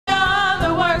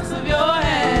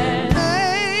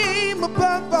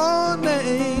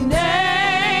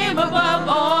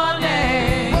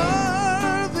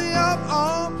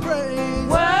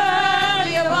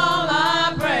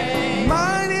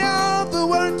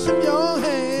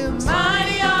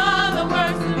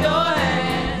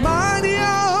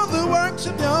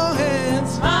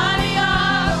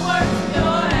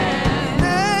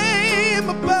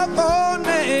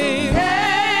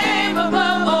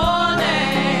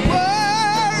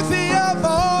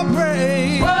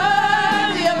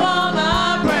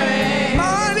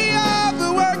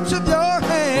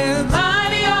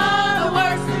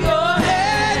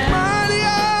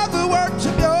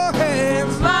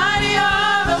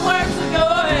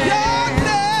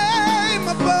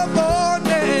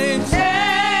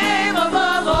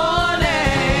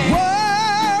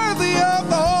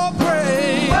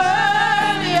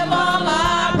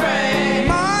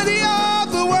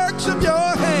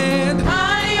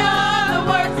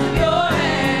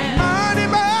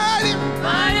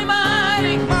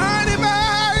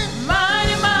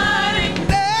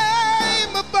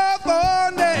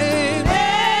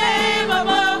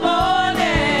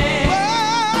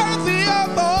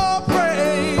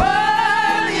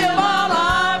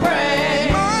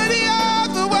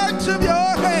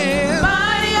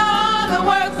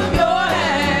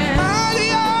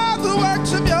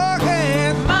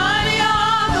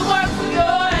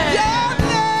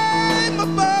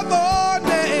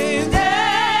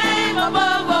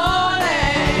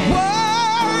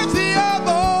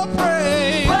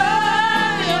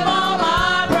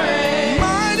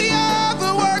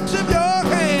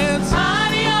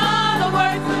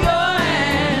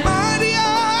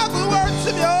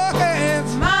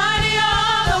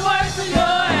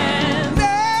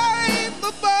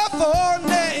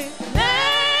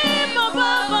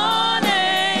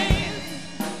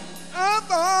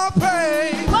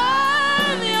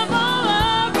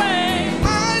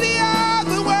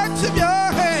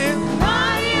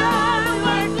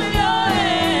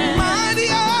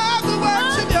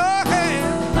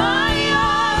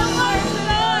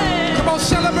on,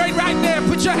 celebrate right there.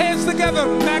 Put your hands together.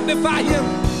 Magnify him.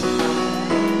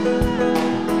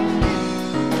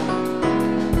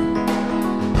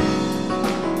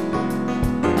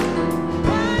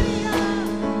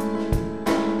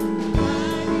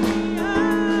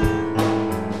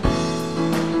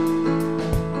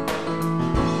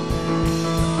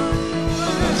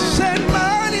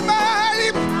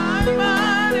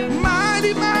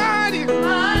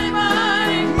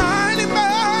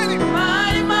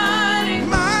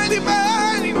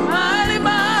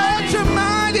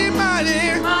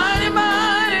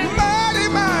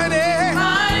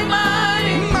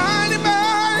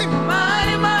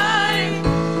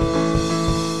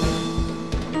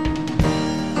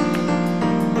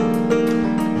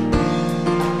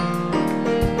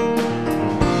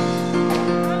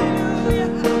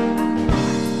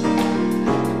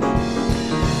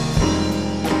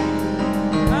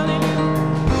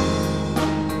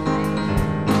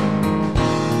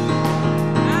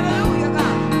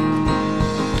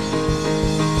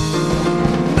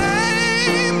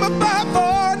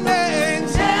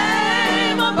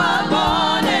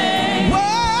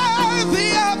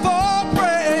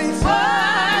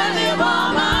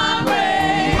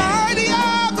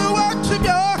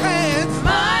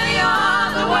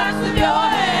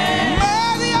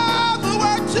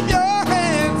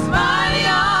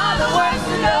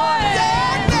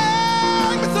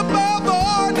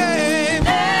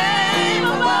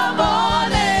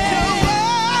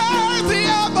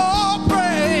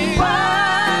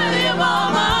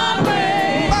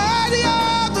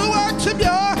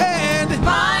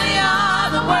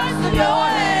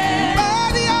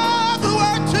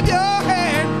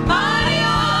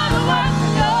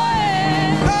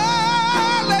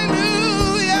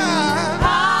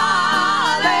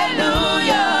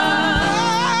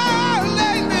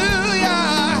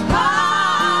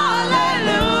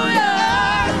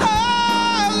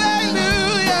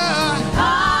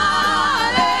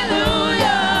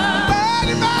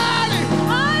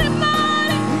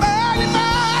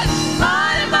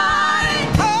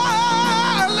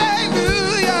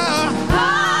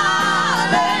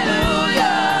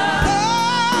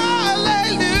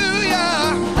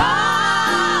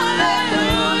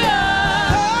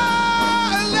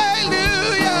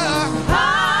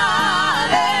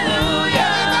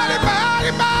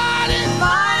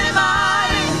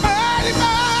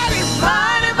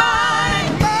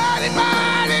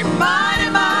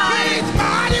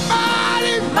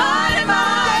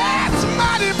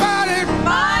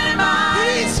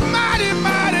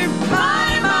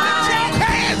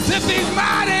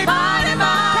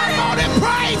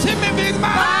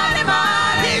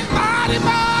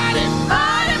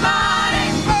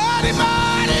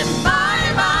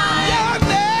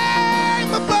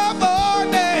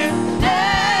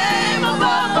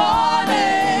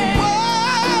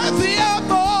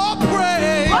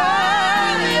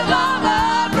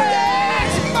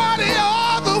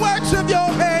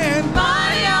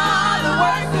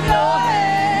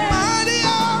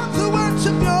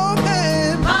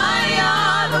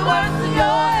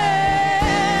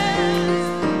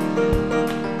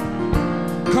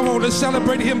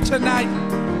 Celebrate him tonight.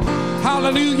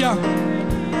 Hallelujah.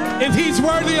 If he's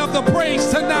worthy of the praise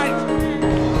tonight,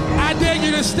 I dare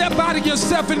you to step out of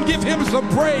yourself and give him some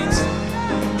praise.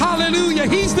 Hallelujah.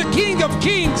 He's the King of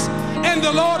Kings and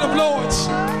the Lord of Lords.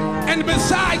 And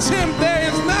besides him, there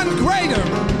is none greater.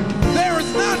 There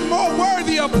is none more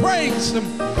worthy of praise.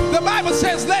 The Bible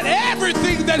says, let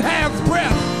everything that has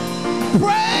breath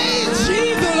praise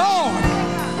ye the Lord.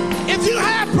 If you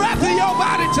have breath in your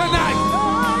body tonight,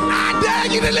 I dare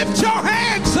you to lift your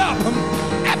hands up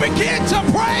and begin to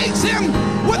praise him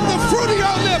with the fruit of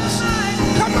your lips.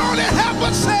 Come on and help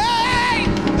us say,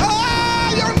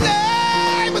 oh, your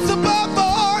name is above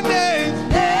all names.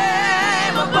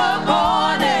 Name above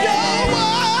all names. You're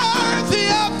worthy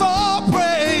of all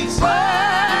praise.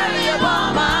 Worthy of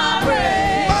all my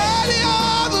praise. Mighty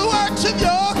are the works of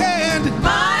your hand.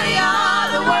 Mighty are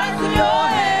the works of your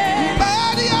hand.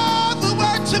 Mighty are the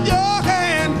works of your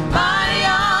hand. Mighty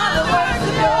are the works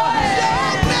of your hand.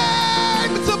 Your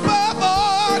name is above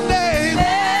all names.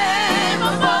 Name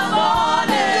above all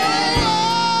names. You're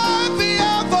worthy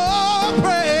of all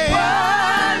praise.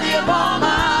 Worthy of all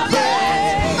my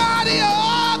praise. Mighty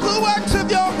are the works of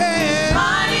your hand.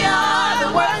 Mighty are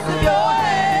the works of your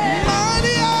hand.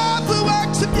 Mighty are the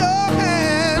works of your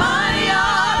hand. Mighty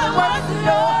are the works of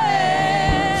your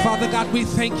hand. Father God, we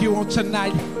thank you on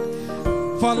tonight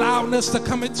for allowing us to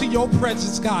come into your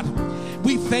presence, God.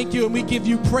 We thank you and we give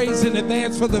you praise in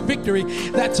advance for the victory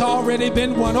that's already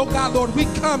been won. Oh God, Lord, we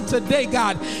come today,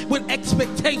 God, with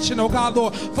expectation, oh God,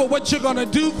 Lord, for what you're going to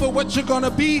do, for what you're going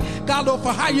to be, God, Lord,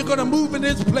 for how you're going to move in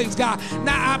this place, God.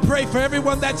 Now I pray for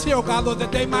everyone that's here, oh God, Lord,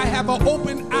 that they might have an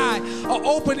open eye, an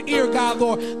open ear, God,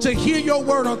 Lord, to hear your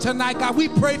word on tonight, God. We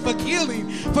pray for healing,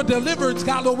 for deliverance,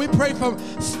 God, Lord. We pray for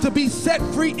to be set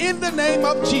free in the name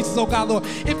of Jesus, oh God, Lord.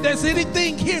 If there's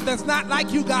anything here that's not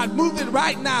like you, God, move it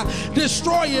right now.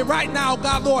 Destroy it right now,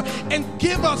 God, Lord, and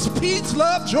give us peace,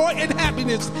 love, joy, and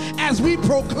happiness as we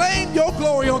proclaim your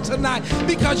glory on tonight,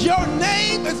 because your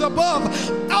name is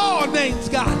above all names,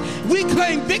 God. We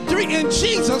claim victory in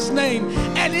Jesus' name,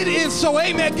 and it is so.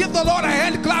 Amen. Give the Lord a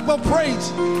hand clap of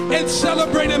praise and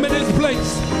celebrate him in this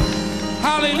place.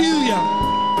 Hallelujah.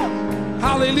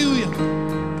 Hallelujah.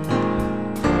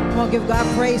 Come on, give God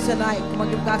praise tonight. Come on,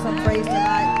 give God some praise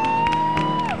tonight.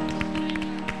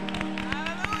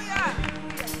 Hallelujah.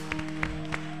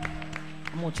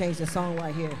 I'm going to change the song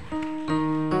right here.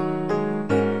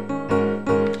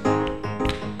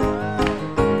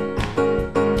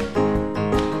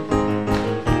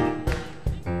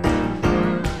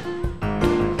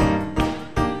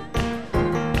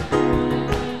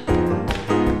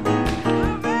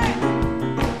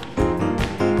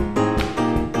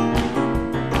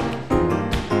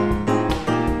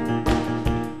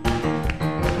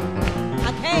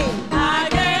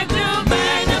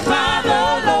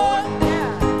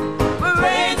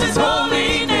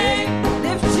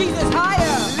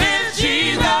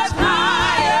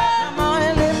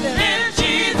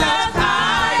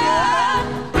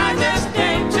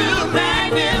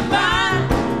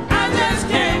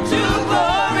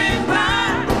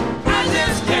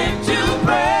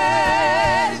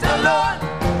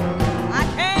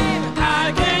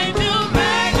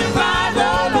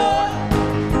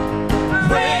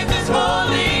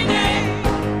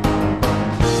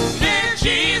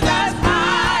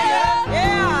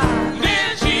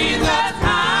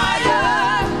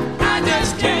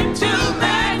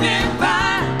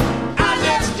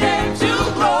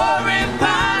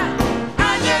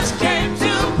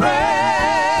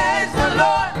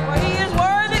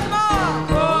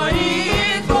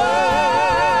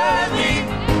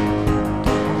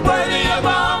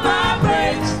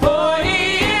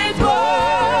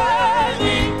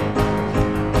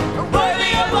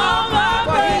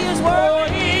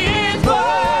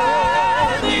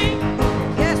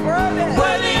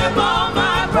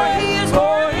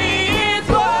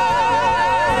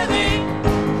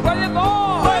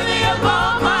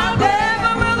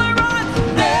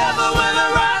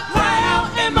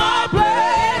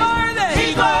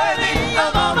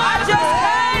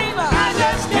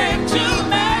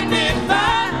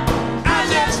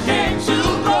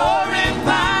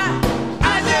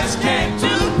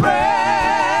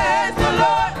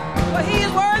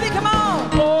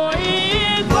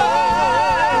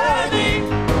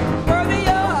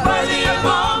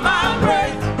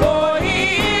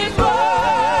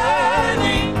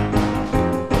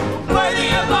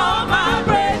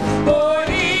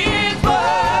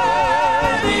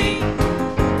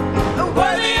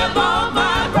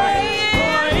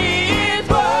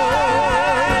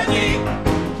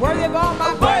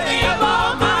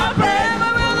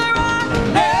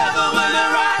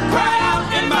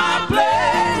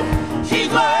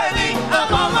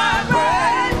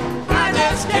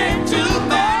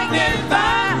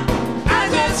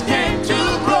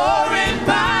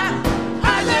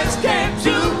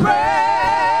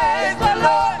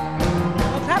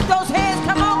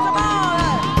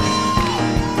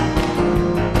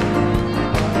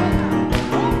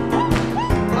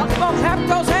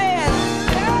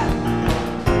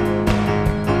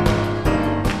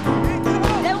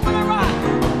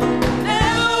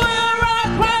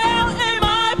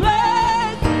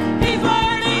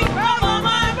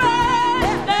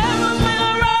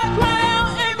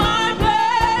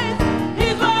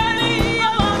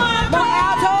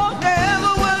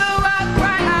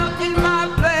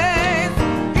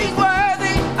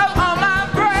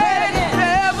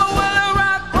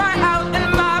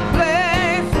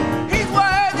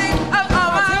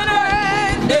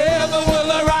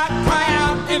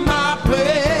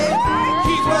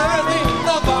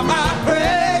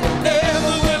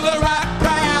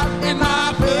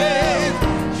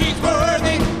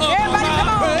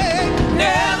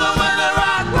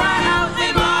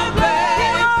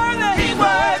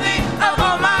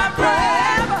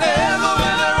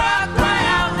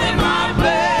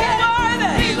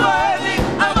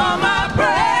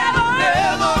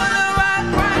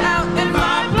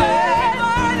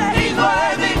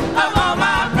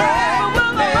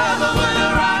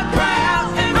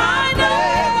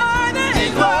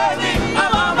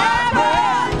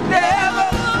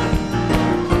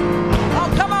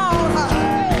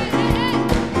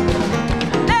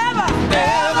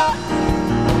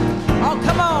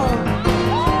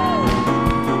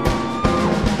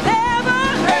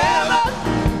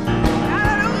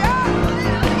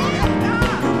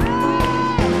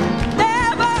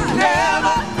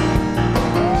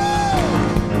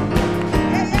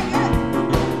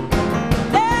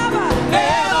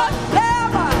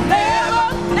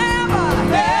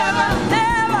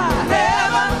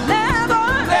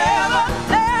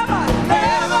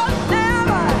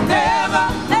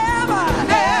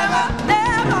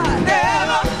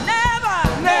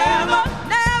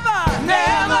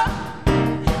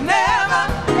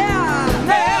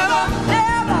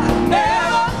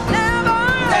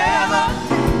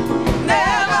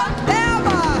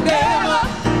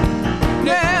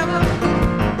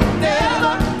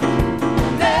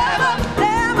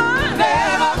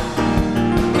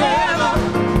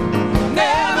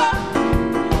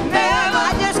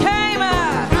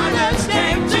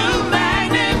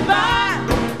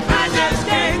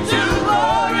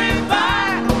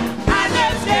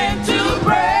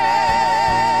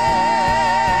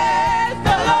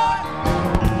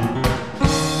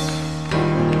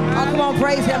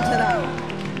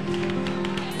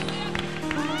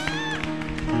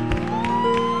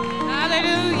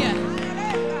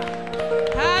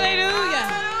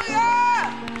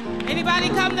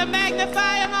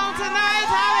 magnify him on tonight.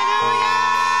 Hallelujah.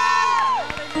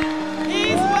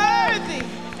 He's worthy.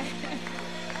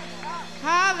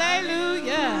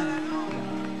 Hallelujah.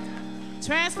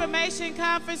 Transformation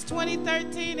Conference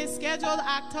 2013 is scheduled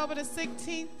October the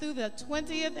 16th through the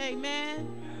 20th. Amen.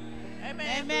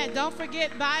 Amen. Amen. Don't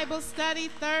forget Bible study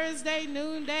Thursday,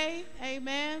 noonday.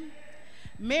 Amen.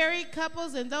 Married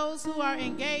couples and those who are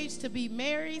engaged to be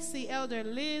married, see Elder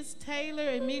Liz Taylor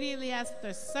immediately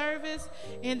after service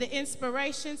in the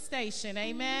Inspiration Station.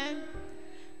 Amen.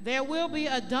 There will be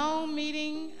a Dome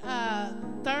meeting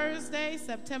Thursday,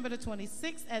 September the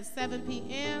 26th at 7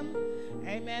 p.m.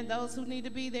 Amen. Those who need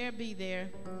to be there, be there.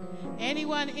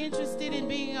 Anyone interested in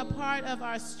being a part of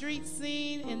our Street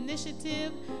Scene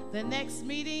initiative, the next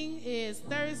meeting is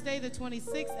Thursday the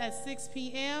 26th at 6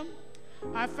 p.m.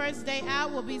 Our first day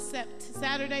out will be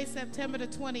Saturday, September the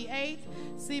 28th.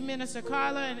 See Minister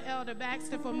Carla and Elder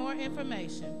Baxter for more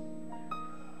information.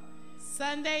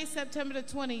 Sunday, September the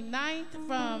 29th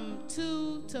from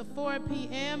 2 to 4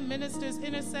 p.m. Ministers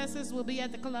Intercessors will be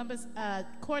at the Columbus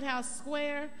Courthouse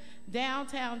Square,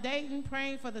 downtown Dayton,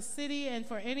 praying for the city and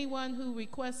for anyone who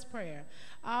requests prayer.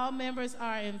 All members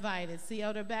are invited. See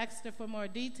Elder Baxter for more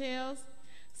details.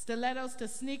 Stilettos to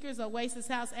Sneakers Oasis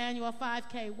House annual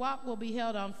 5K walk will be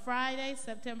held on Friday,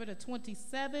 September the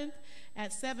 27th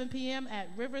at 7 p.m.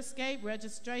 at Riverscape.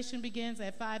 Registration begins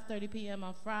at 5:30 p.m.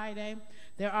 on Friday.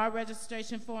 There are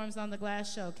registration forms on the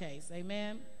glass showcase.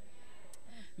 Amen.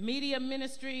 Media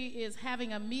Ministry is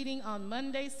having a meeting on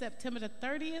Monday, September the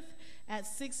 30th at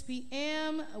 6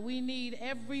 p.m. We need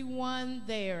everyone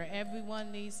there.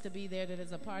 Everyone needs to be there that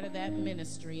is a part of that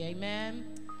ministry. Amen.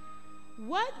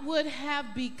 What would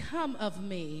have become of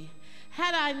me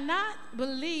had I not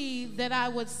believed that I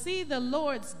would see the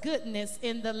Lord's goodness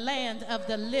in the land of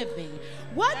the living?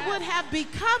 What would have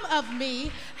become of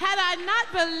me had I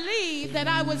not believed that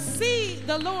I would see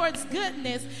the Lord's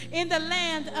goodness in the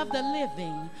land of the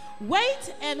living?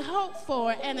 Wait and hope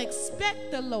for and expect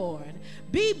the Lord.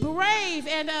 Be brave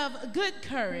and of good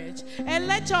courage, and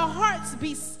let your hearts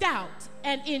be stout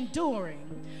and enduring.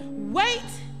 Wait.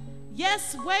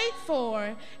 Yes, wait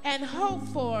for and hope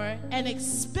for and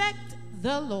expect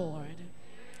the Lord.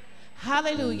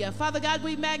 Hallelujah. Father God,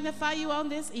 we magnify you on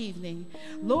this evening.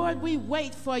 Lord, we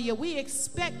wait for you. We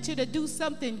expect you to do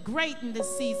something great in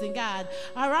this season, God.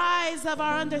 Our eyes of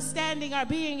our understanding are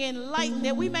being enlightened,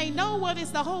 that we may know what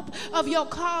is the hope of your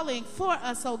calling for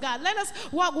us, oh God. Let us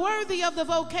walk worthy of the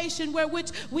vocation where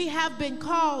which we have been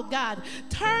called, God.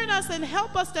 Turn us and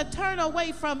help us to turn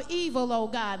away from evil, oh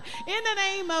God. In the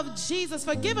name of Jesus,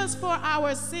 forgive us for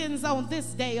our sins on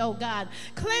this day, oh God.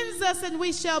 Cleanse us and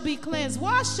we shall be cleansed.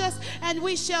 Wash us and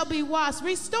we shall be washed.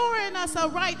 Restore in us a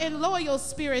right and loyal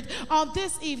spirit on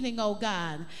this evening, oh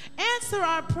God. Answer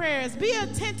our prayers. Be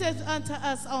attentive unto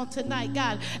us on tonight,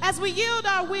 God, as we yield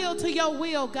our will to your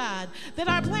will, God, that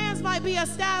our plans might be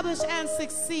established and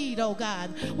succeed, oh God.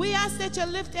 We ask that you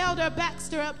lift Elder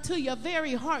Baxter up to your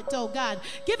very heart, oh God.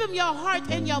 Give him your heart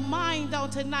and your mind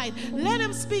on tonight. Let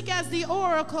him speak as the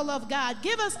oracle of God.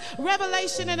 Give us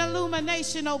revelation and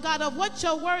illumination, oh God, of what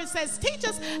your word says. Teach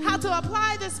us how to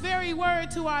apply this very word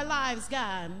to our lives,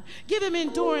 God. Give him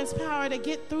endurance power to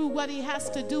get through what he has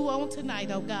to do on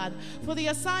tonight, oh God. For the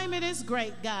assignment is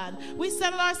great, God. We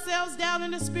settle ourselves down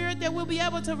in the spirit that we'll be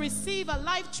able to receive a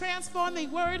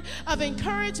life-transforming word of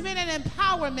encouragement and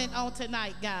empowerment on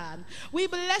tonight, God. We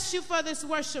bless you for this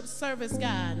worship service,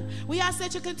 God. We ask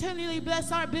that you continually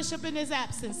bless our bishop in his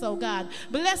absence, oh God.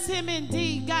 Bless him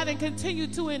indeed, God, and continue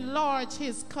to enlarge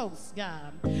his coast,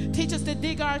 God. Teach us to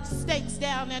dig our stakes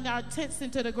down and our tents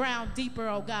into the ground deeper,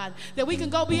 oh God, that we can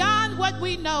go beyond what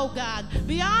we know, God,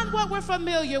 beyond what we're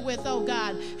familiar with, oh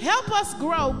God. Help us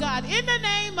grow, God, in the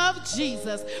name of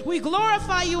Jesus. We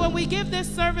glorify you and we give this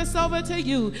service over to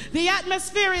you. The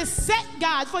atmosphere is set,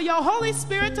 God, for your Holy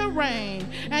Spirit to reign,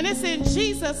 and it's in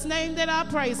Jesus' name that I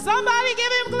pray. Somebody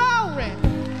give him glory.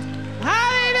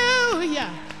 Hallelujah.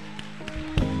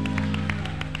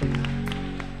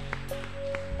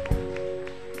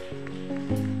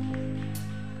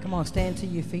 Come on, stand to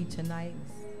your feet tonight.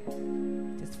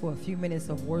 Just for a few minutes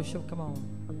of worship. Come on.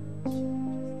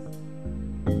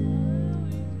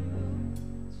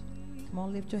 Come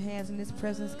on, lift your hands in his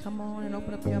presence. Come on and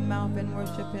open up your mouth and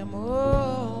worship him.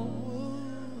 Oh.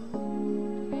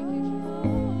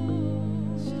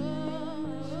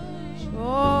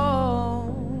 Oh.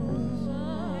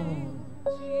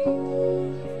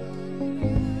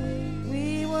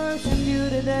 We worship you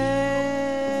today.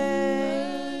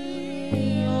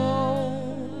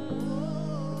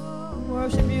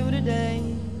 Worship you today.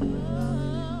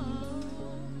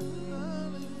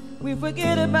 We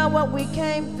forget about what we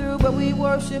came through, but we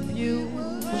worship you.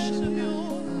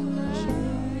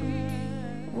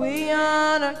 We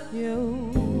honor you.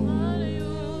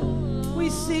 We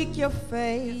seek your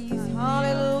face.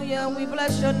 Hallelujah. We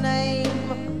bless your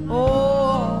name.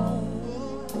 Oh.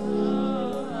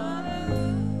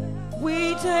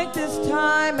 We take this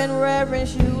time and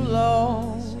reverence you,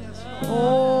 Lord.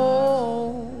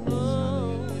 Oh.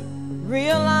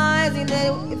 Realizing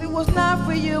that if it was not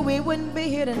for you, we wouldn't be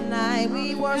here tonight.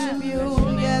 We worship you,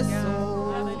 yes,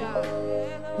 Lord.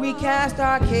 We cast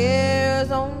our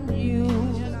cares on you.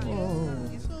 Oh.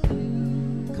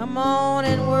 Come on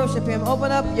and worship him.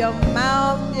 Open up your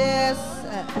mouth, yes.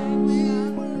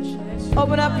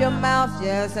 Open up your mouth,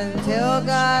 yes, and tell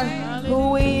God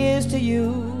who he is to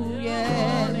you.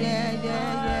 Yeah, yeah, yeah,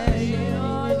 yeah,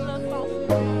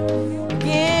 yeah.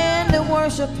 Begin to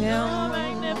worship him.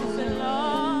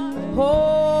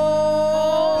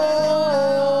 Oh,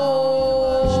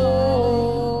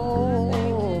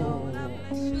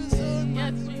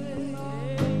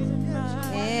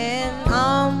 in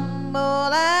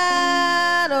humble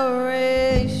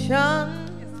adoration,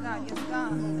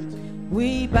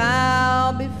 we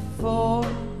bow before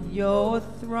your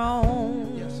throne.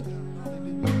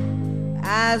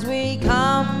 As we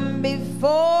come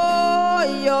before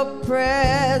your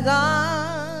presence,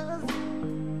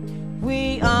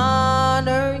 we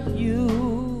honor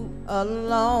you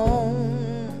alone.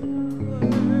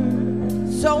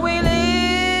 So we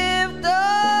lift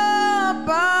up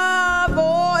our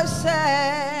voices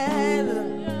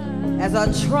as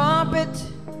a trumpet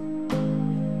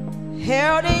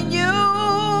heralding you, Lord.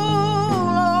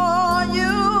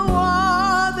 You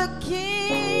are the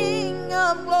King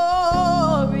of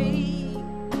glory.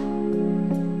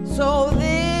 So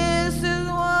this is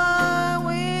what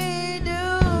we do.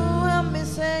 Help me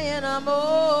saying, I'm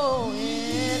all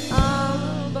in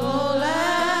humble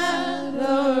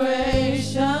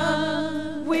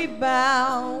adoration. We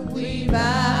bow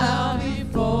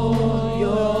before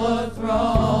your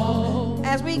throne.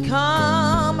 As we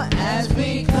come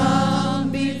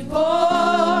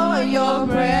before your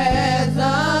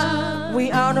presence,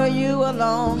 we honor you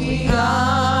alone. We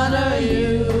honor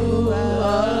you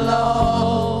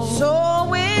alone. So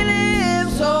we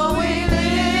lift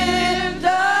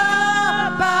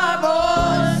up our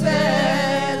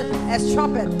voices as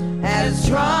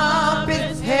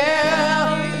trumpets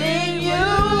heralding you.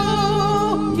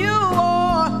 You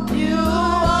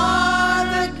are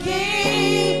the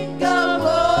King of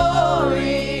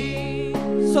glory.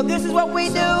 So this is what we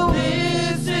do.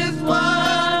 This is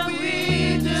what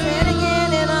we do. Say it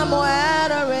again in humble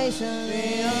adoration.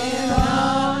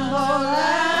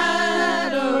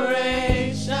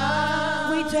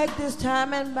 Take this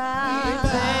time and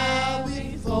bow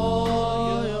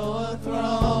before your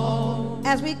throne.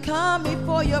 As we come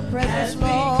before your presence,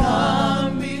 Lord.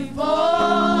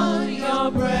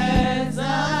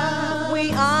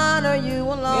 We honor you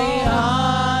alone.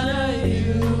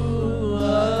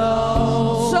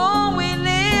 So we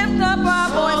lift up our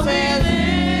voices.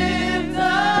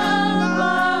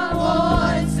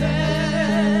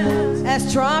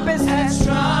 As trumpets heralding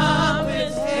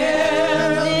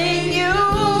you.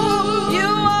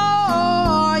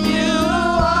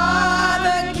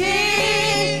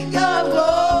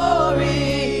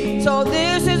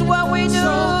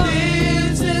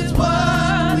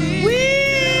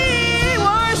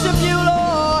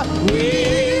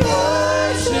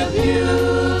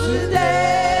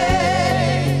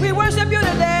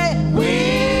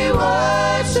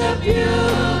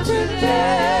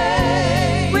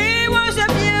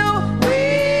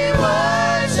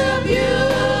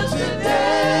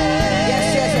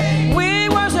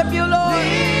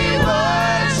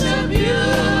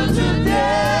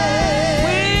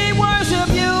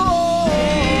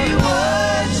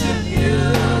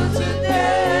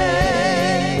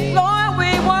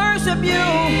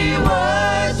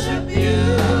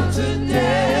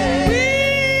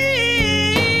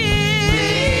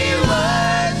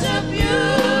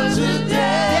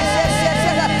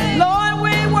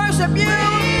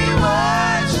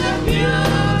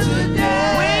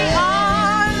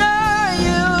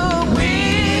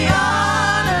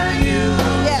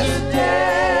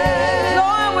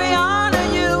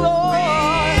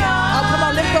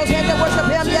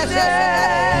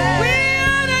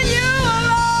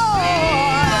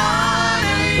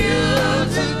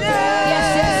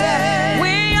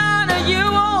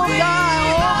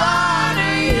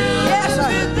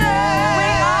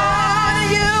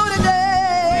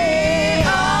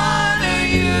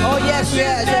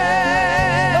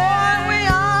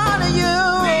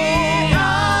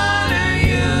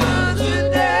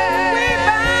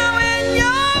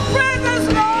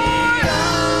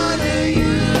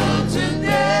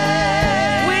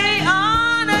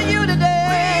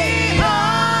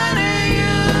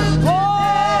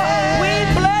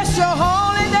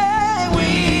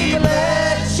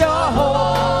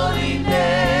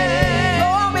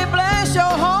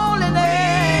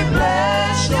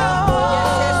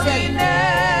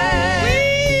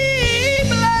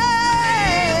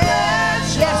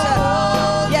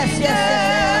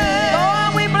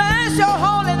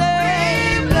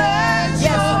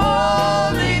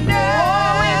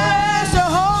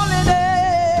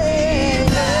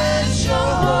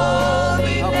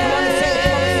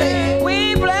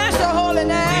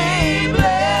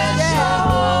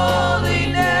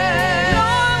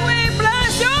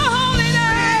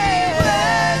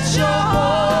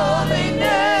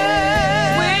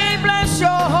 your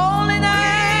holy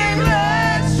name.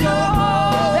 Bless your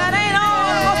holy name. That ain't all.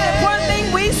 The most important thing,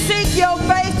 we seek your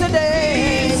face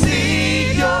today. We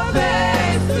seek your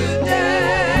face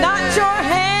today. Not your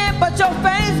hand, but your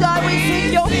face, God. We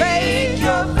seek your face.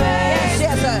 Your face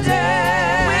yes, sir. today.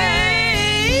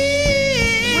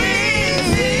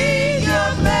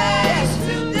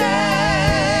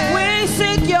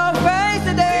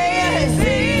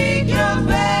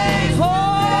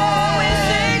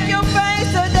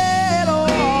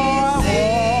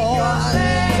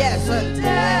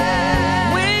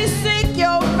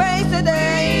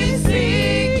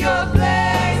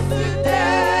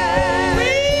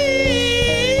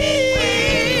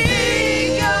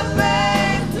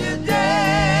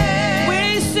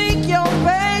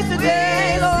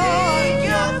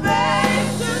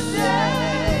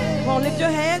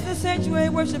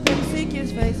 Worship him, seek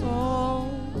his face. Oh,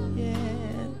 yeah.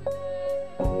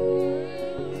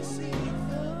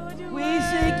 We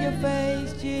seek your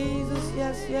face, Jesus.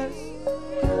 Yes, yes.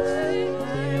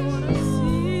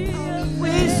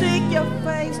 We seek your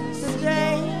face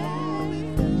today,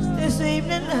 this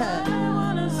evening.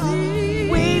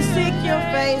 We seek your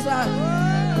face.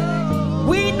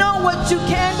 We know what you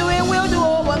can do and will do.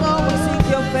 Oh, my Lord, we seek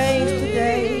your face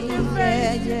today.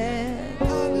 Yeah, yeah.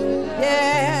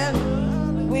 Yeah.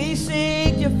 We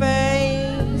seek your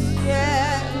face,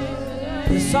 yeah.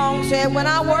 The song said, when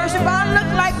I worship, I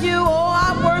look like you. Oh,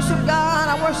 I worship God,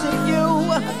 I worship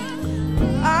you.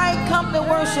 I come to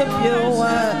worship you.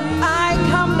 I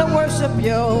come to worship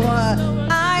you.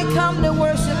 I come to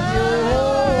worship you.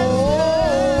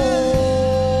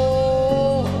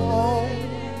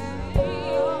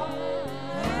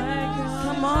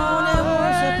 Come on and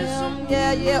worship him.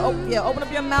 Yeah, yeah, oh, yeah. Open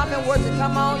up your mouth and worship.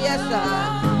 Come on, yes,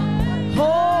 sir.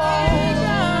 Oh,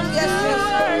 yes,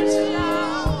 yes.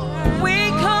 We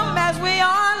come as we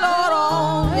are, Lord.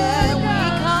 Oh, yeah,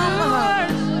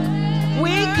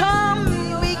 we come,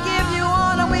 we give you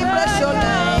honor, we bless your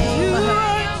name.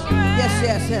 Yes,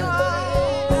 yes, yes.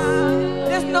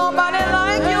 There's nobody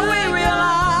like you, we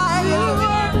realize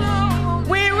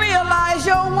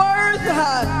your worth.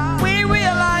 We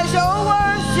realize your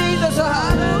worth, Jesus.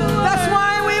 That's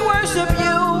why we worship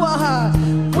you.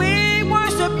 We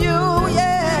worship you.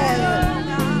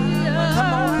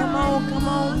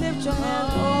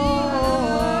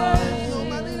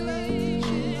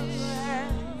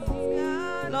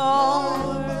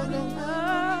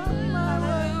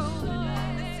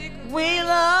 We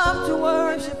love to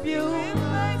worship you.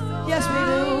 Yes, we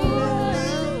do.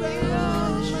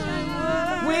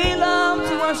 We love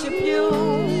to worship you.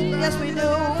 Yes, we do.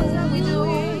 We do.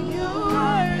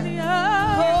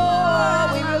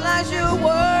 Oh, we realize you're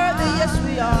worthy. Yes,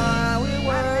 we are. We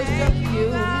worship you.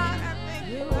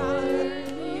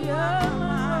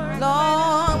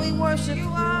 Lord, we worship you.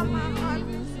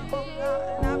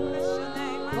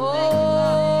 Oh.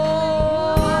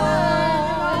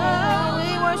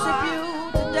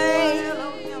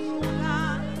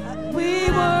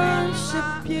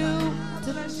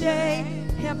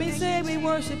 Help me say we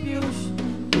worship you.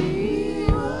 We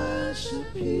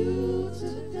worship you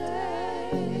today.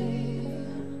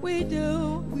 We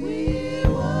do. We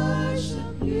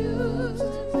worship you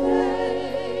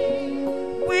today.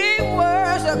 We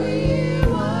worship. We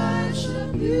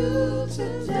worship you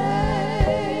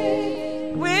today.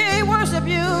 We worship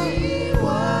you. We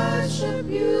worship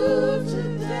you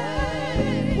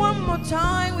today. One more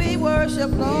time, we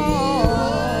worship, Lord. We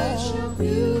worship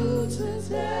you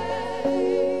today.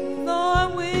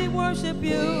 Lord, we worship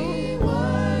you. We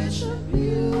worship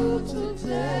you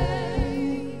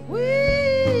today. We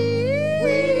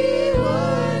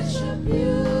worship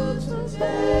you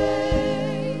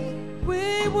today.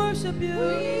 We worship you.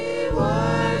 We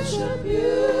worship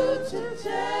you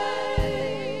today.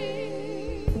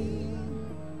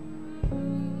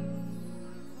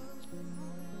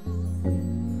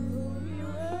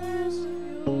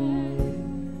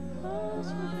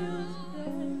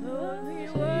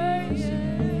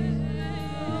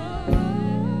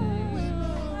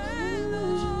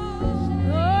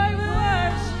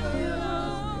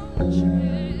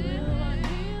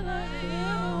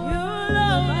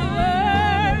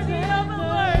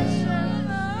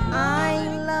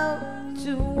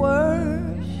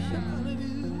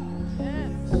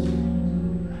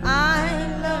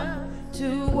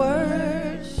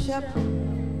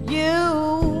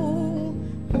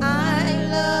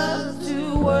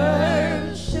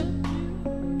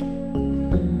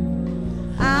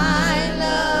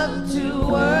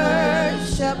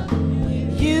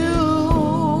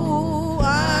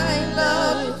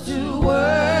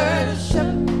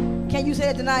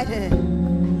 Tonight,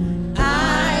 I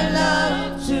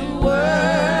love to worship.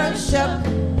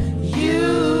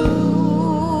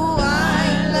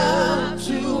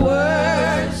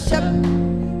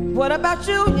 about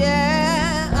you?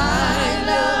 Yeah, I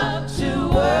love to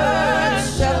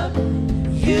worship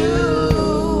you.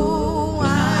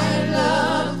 I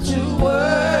love to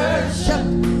worship.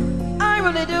 I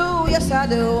really do. Yes, I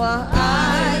do.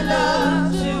 I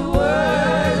love to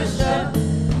worship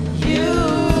you.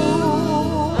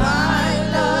 I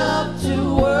love to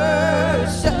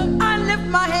worship. I lift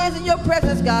my hands in your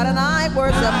presence, God, and I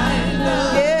worship.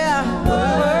 Yeah,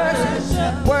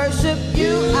 worship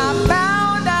you. I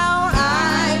bow down. I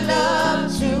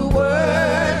love to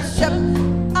worship.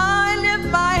 I lift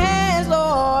my hands,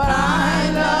 Lord.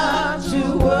 I love to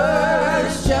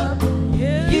worship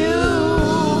you.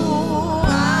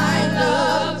 I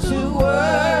love to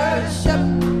worship.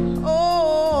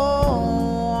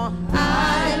 Oh,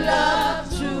 I love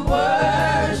to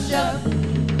worship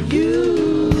you.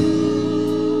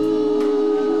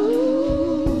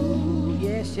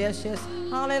 Yes, yes, yes.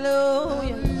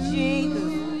 Hallelujah, Jesus.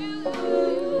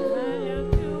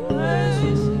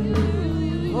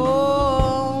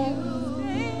 Oh,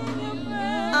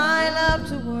 I love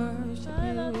to worship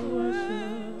you.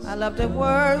 I love to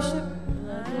worship.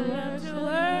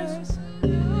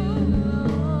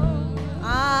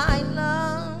 I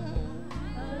love.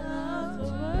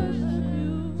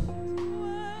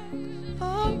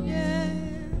 Oh yeah.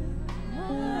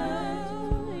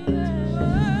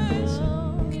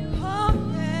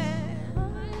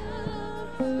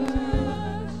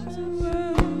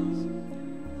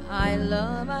 I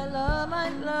love, I love, I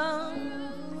love.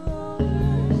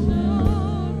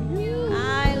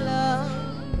 I love,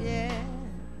 yeah.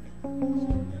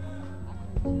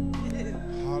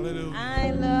 Hallelujah.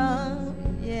 I love,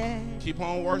 yeah. Keep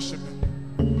on worshiping.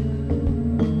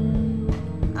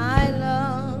 I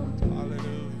love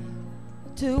Hallelujah.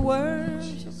 to worship.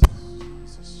 Jesus,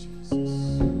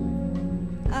 Jesus.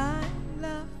 I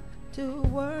love to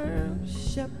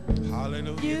worship.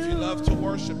 Hallelujah. You. If you love to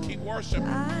worship, keep worshiping.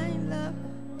 I love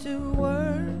to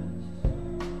worship.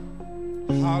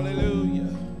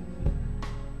 Hallelujah.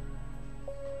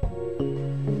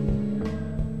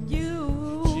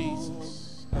 You.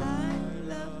 Jesus. I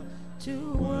love to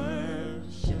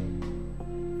worship.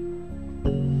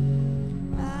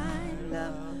 I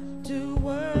love to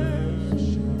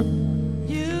worship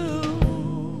you.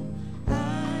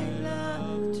 I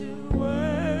love to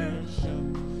worship.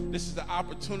 This is the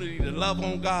opportunity to love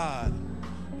on God.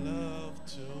 Love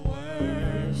to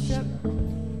worship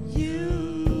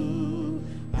you.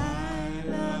 I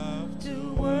love to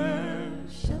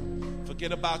worship.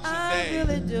 Forget about your I day.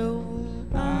 really do.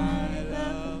 I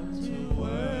love to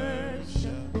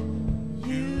worship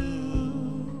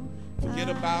you. Forget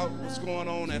about what's going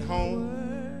on at home,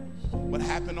 what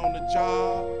happened on the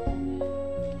job.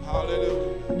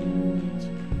 Hallelujah. To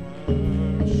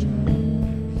worship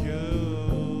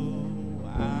you.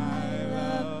 I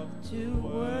love to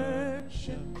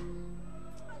worship.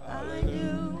 I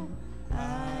do.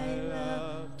 I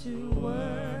love to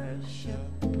worship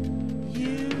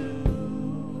you.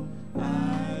 I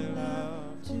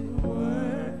love to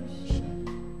worship.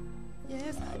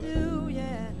 Yes, I do.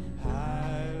 Yeah.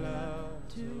 I love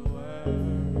to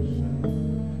worship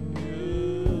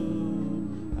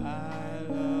you. I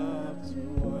love to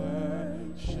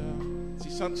worship. See,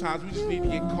 sometimes we just need to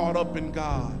get caught up in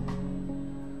God.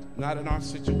 Not in our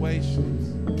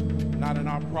situations, not in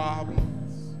our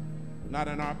problems, not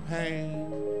in our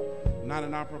pain, not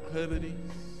in our proclivities.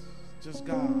 Just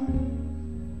God.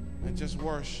 And just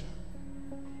worship.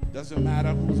 Doesn't matter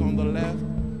who's on the left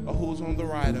or who's on the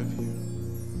right of you.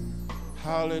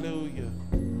 Hallelujah.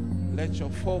 Let your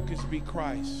focus be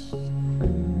Christ.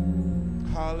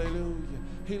 Hallelujah.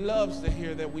 He loves to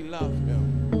hear that we love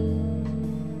him.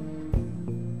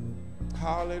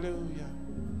 Hallelujah.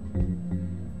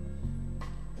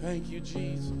 Thank you,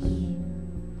 Jesus.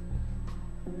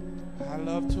 I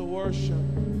love to worship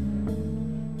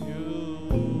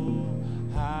you.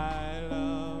 I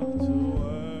love to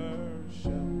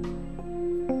worship.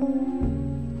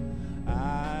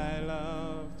 I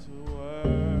love to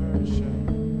worship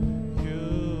you.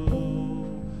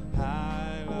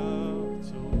 I love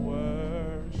to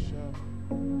worship.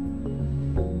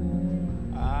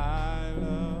 I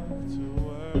love to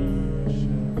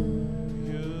worship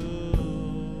you.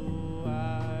 I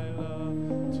love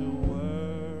to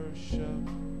worship.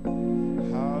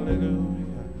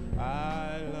 Hallelujah. I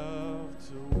love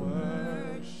to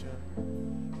worship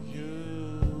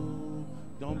you.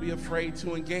 Don't be afraid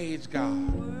to engage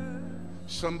God.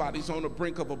 Somebody's on the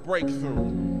brink of a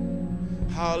breakthrough.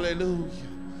 Hallelujah.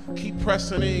 Keep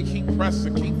pressing in, keep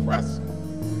pressing, keep pressing.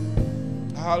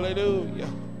 Hallelujah.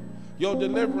 Your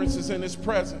deliverance is in his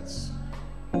presence.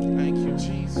 Thank you,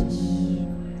 Jesus.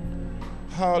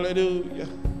 Hallelujah.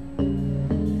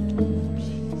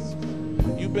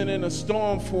 You've been in a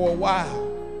storm for a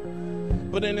while,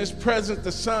 but in His presence,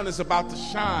 the sun is about to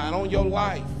shine on your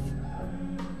life.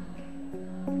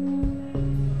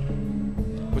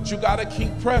 But you got to keep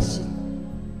pressing.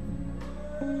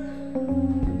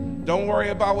 Don't worry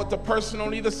about what the person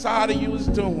on either side of you is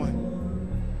doing.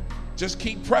 Just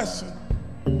keep pressing.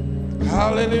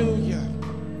 Hallelujah.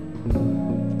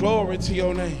 Glory to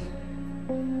your name.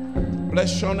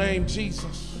 Bless your name,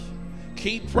 Jesus.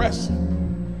 Keep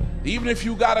pressing. Even if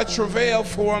you got to travail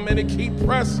for a minute, keep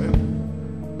pressing.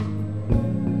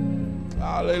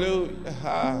 Hallelujah.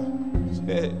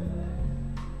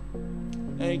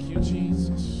 Thank you,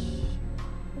 Jesus.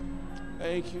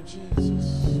 Thank you,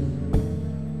 Jesus.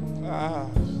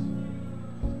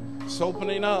 It's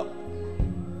opening up.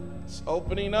 It's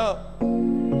opening up.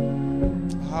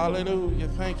 Hallelujah.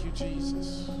 Thank you,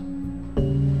 Jesus.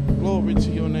 Glory to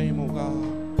your name, oh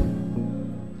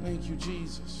God. Thank you,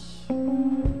 Jesus.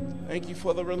 Thank you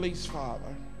for the release,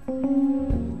 Father.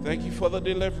 Thank you for the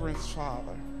deliverance,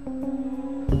 Father.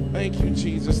 Thank you,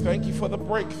 Jesus. Thank you for the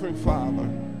breakthrough, Father.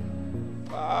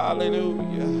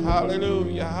 Hallelujah.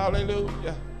 Hallelujah.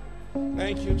 Hallelujah.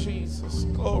 Thank you, Jesus.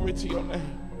 Glory to your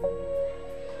name.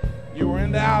 You were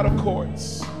in the outer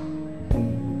courts.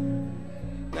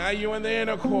 Now you're in the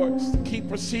inner courts. Keep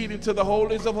proceeding to the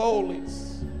holies of holies.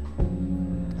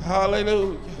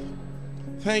 Hallelujah.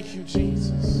 Thank you,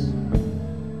 Jesus.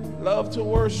 Love to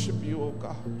worship you, oh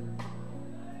God.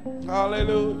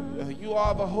 Hallelujah. You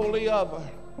are the holy other.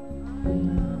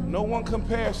 No one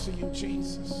compares to you,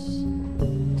 Jesus.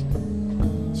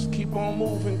 Just keep on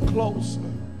moving closer.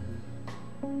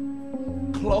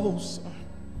 Closer.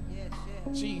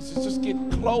 Jesus, just get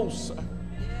closer.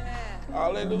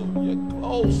 Hallelujah.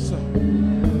 Closer.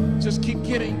 Just keep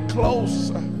getting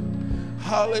closer.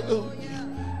 Hallelujah.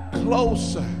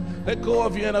 Closer. Let go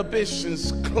of your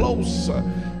inhibitions. Closer.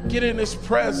 Get in His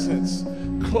presence.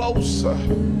 Closer.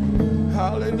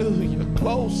 Hallelujah.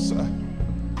 Closer.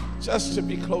 Just to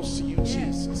be close to you,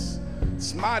 Jesus.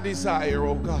 It's my desire,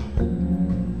 oh God.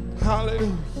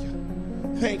 Hallelujah.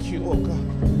 Thank you, oh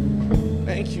God.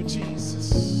 Thank you,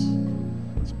 Jesus.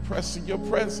 To press in your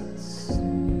presence.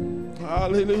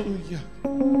 Hallelujah.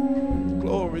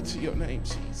 Glory to your name,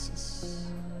 Jesus.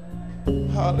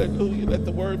 Hallelujah. Let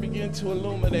the word begin to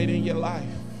illuminate in your life.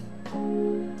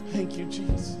 Thank you,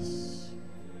 Jesus.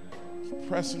 Keep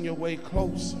pressing your way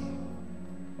closer.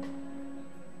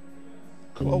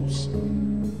 Closer.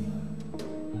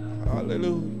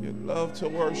 Hallelujah. Love to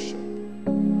worship.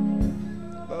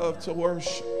 Love to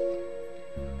worship.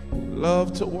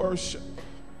 Love to worship.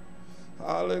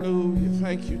 Hallelujah.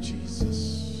 Thank you,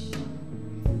 Jesus.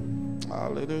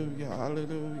 Hallelujah.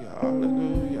 Hallelujah.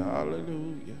 Hallelujah.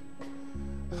 Hallelujah.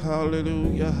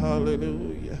 Hallelujah.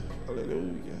 Hallelujah.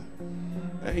 Hallelujah.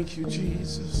 Thank you,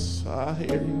 Jesus. I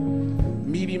hear you.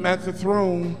 Meet Him at the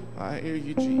throne. I hear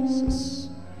you, Jesus.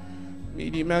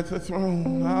 Meet Him at the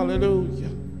throne.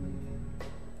 Hallelujah.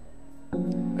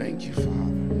 Thank you,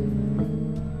 Father.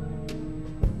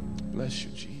 Bless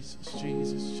you, Jesus.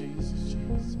 Jesus, Jesus,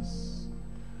 Jesus.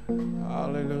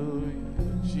 Hallelujah.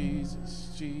 Jesus,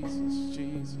 Jesus,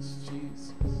 Jesus,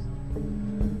 Jesus.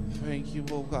 Thank you,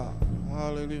 oh God.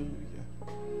 Hallelujah.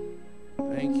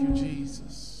 Thank you,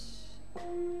 Jesus.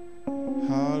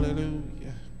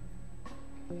 Hallelujah.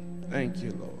 Thank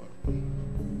you, Lord.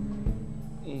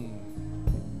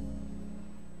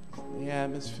 The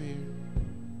atmosphere.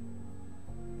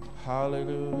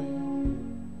 Hallelujah.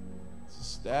 It's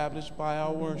established by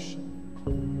our worship.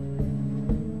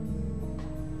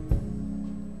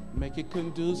 Make it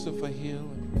conducive for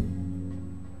healing.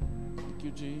 Thank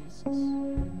you, Jesus.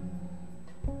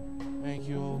 Thank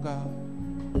you, oh God.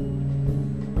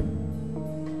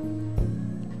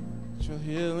 Let your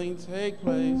healing take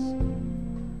place.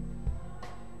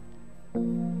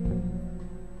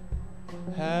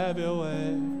 Have your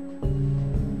way.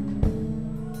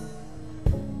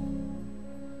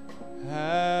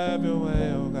 Have your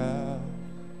way, oh God.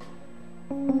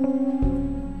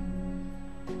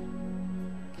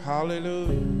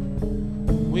 Hallelujah.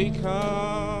 We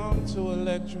come to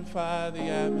electrify the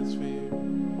atmosphere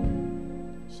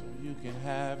so you can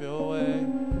have your way.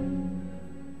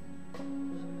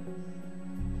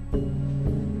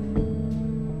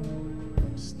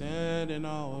 Stand in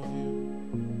awe of you,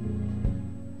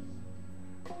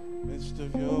 midst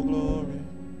of your glory.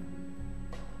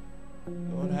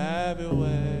 Lord, have your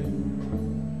way.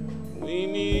 We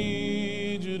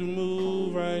need you to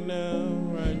move right now,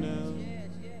 right now.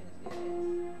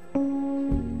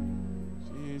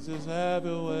 Jesus, have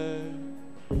your way.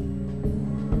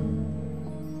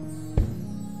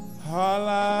 Our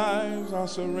lives are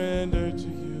surrendered to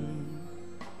you.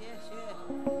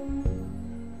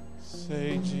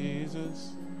 Say,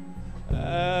 Jesus,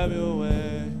 have your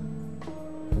way.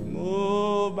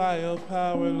 Move by your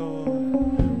power, Lord.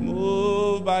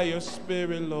 Move by your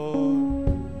spirit, Lord,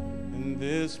 in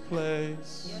this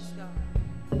place. Yes, God.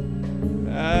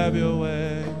 Have your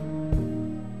way.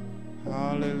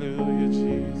 Hallelujah,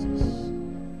 Jesus.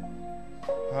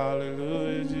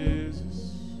 Hallelujah,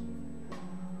 Jesus.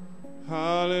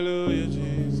 Hallelujah,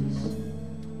 Jesus.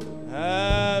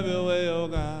 Have your way, oh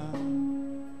God.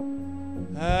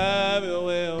 Have your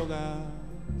way, oh God.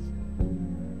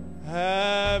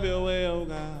 Have your way, oh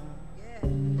God. Yeah.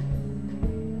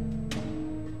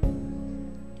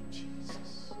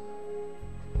 Jesus.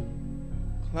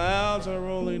 Clouds are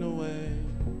rolling away.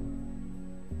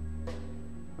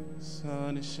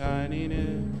 Sun is shining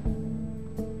in.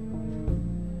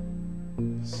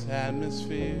 This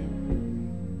atmosphere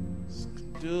is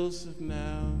conducive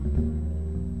now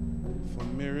for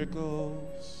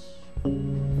miracles.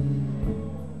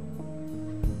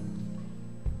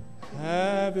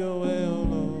 Have your way, oh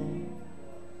Lord,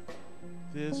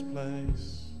 this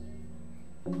place,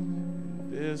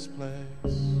 this place.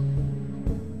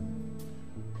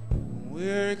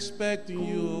 We're expecting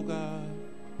you, oh God,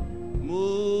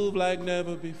 move like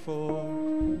never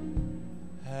before.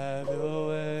 Have your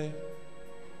way,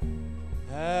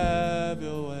 have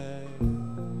your way.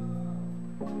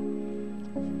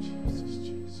 Jesus,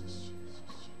 Jesus,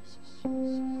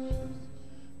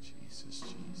 Jesus, Jesus,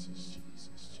 Jesus,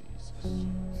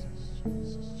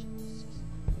 Jesus, Jesus.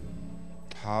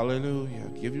 Hallelujah.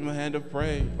 Give him a hand of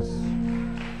praise.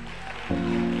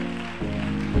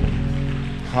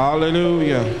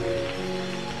 Hallelujah.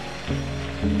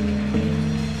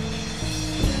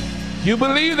 You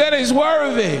believe that he's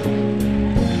worthy?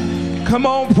 Come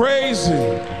on, praise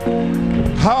him.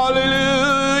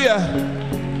 Hallelujah.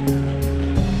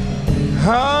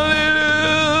 Hallelujah.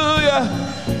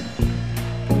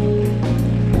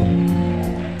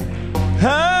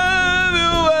 Have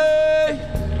your way.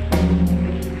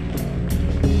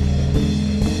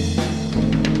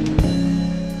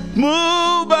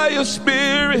 Move by your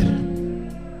spirit.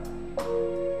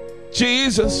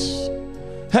 Jesus,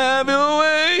 have your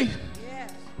way.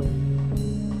 Yes.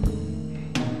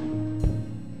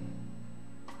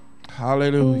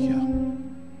 Hallelujah.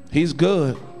 He's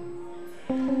good.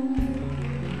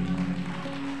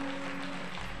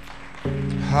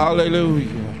 Hallelujah.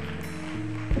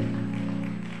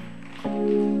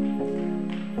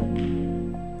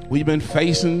 We've been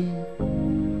facing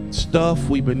stuff.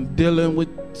 We've been dealing with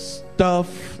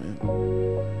stuff.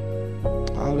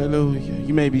 Hallelujah.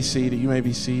 You may be seated. You may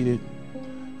be seated.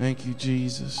 Thank you,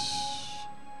 Jesus.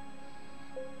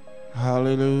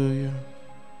 Hallelujah.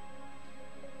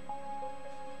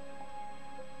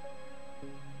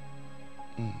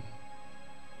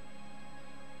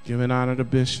 Giving honor to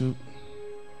Bishop,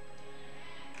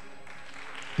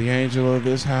 the angel of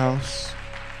this house.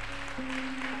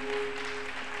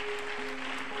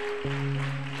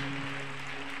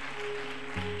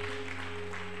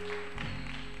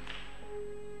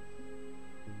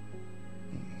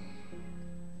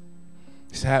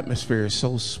 This atmosphere is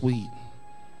so sweet.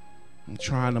 I'm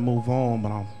trying to move on,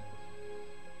 but I'm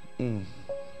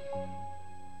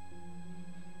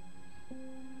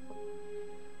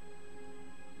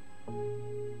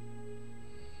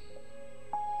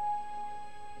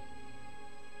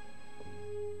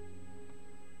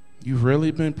You've really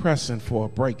been pressing for a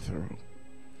breakthrough.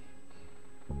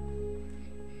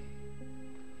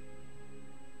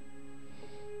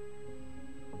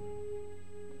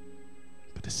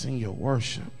 But it's in your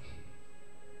worship.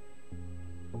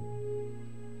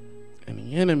 And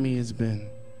the enemy has been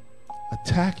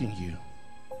attacking you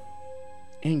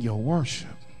in your worship.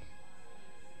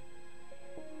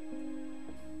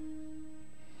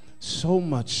 So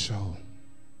much so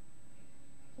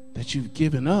that you've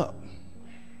given up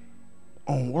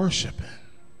on worshiping.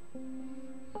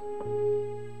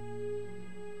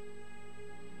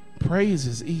 Praise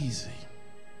is easy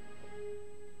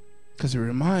because it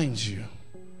reminds you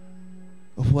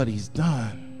of what he's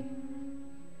done.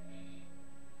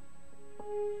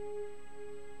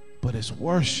 But it's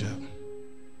worship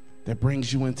that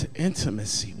brings you into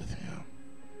intimacy with him.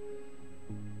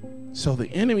 So the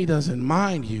enemy doesn't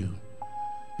mind you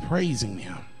praising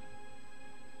him,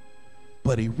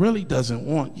 but he really doesn't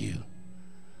want you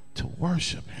to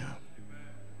worship him.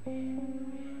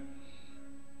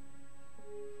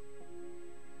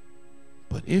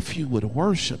 But if you would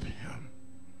worship him,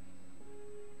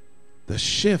 the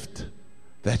shift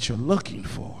that you're looking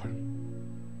for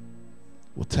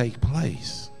will take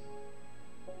place.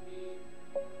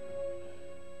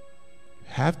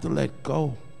 have to let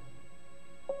go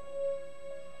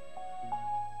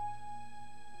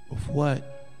of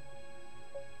what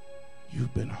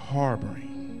you've been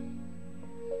harboring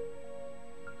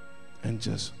and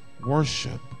just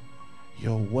worship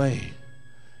your way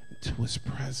into his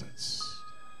presence.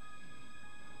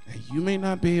 And you may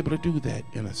not be able to do that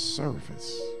in a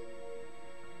service.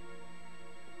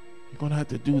 You're going to have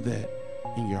to do that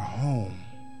in your home.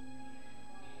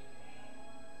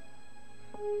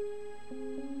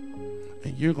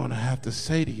 And you're going to have to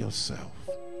say to yourself,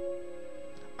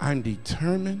 I'm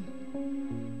determined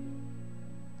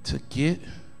to get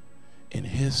in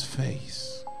his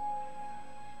face.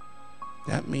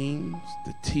 That means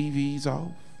the TV's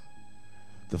off,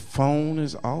 the phone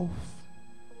is off.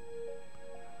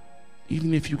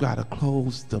 Even if you got to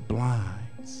close the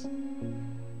blinds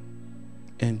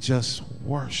and just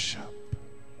worship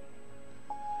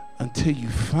until you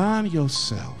find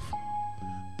yourself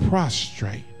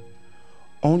prostrate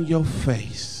on your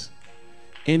face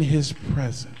in his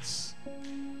presence.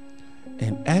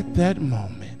 And at that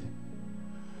moment,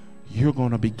 you're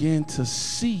going to begin to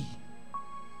see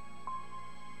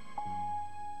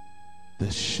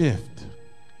the shift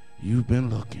you've been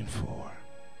looking for.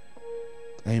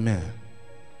 Amen.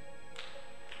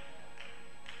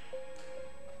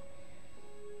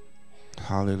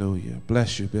 Hallelujah.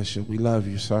 Bless you, Bishop. We love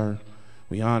you, sir.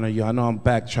 We honor you. I know I'm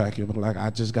backtracking, but like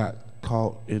I just got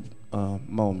caught in a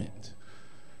moment.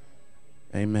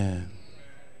 Amen.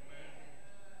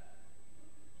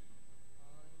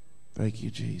 Thank you,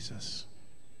 Jesus.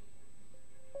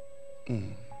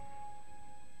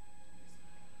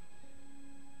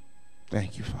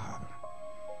 Thank you, Father.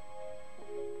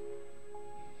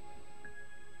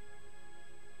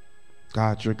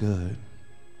 God, you're good.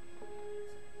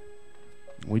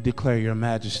 We declare your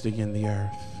majesty in the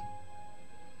earth.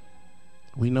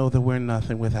 We know that we're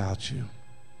nothing without you.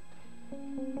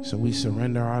 So we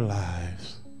surrender our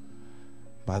lives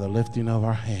by the lifting of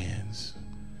our hands.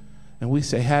 And we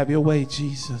say, have your way,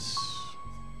 Jesus.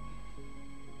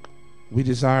 We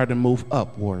desire to move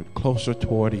upward, closer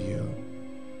toward you.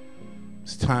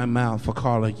 It's time out for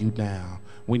calling you down.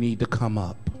 We need to come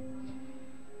up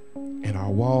in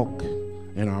our walk,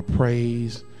 in our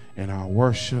praise, in our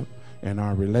worship, in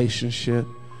our relationship,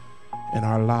 in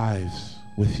our lives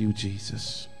with you,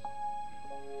 Jesus.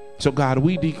 So God,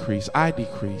 we decrease, I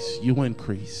decrease, you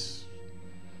increase.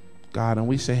 God, and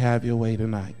we say, have your way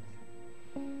tonight.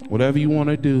 Whatever you want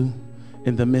to do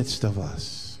in the midst of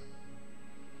us,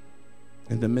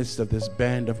 in the midst of this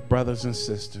band of brothers and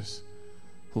sisters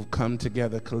who've come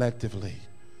together collectively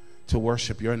to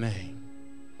worship your name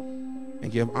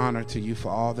and give honor to you for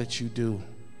all that you do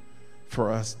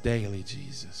for us daily,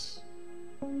 Jesus.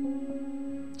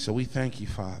 So we thank you,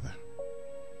 Father,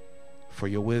 for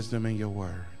your wisdom and your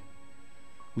word.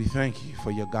 We thank you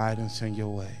for your guidance and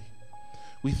your way.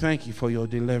 We thank you for your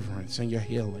deliverance and your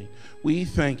healing. We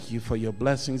thank you for your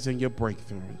blessings and your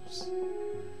breakthroughs.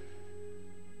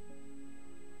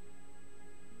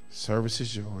 Service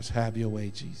is yours. Have your way,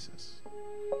 Jesus.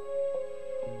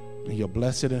 In your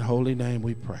blessed and holy name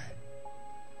we pray.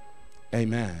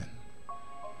 Amen.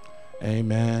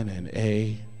 Amen and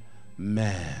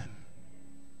amen.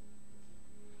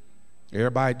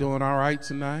 Everybody doing all right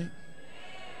tonight?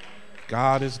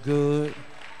 God is good.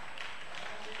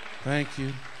 Thank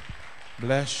you.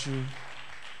 Bless you.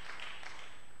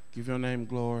 Give your name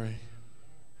glory.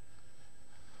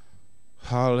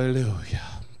 Hallelujah.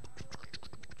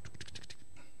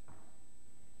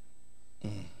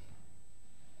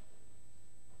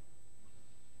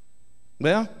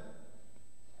 Well,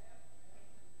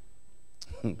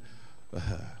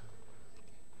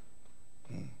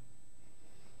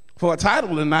 for a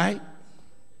title tonight,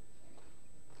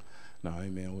 no,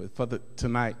 amen. For the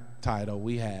tonight title,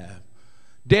 we have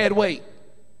Dead Weight.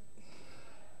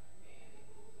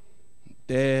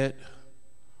 Dead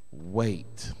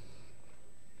Weight.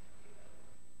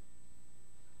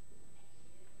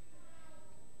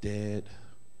 Dead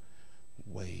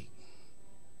weight.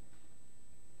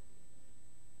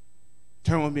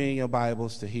 Turn with me in your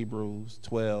Bibles to Hebrews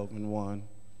 12:1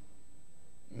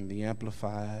 in the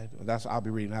Amplified. I'll be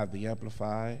reading out of the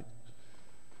Amplified.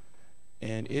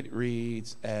 And it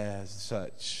reads as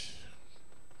such.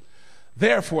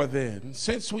 Therefore then,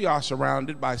 since we are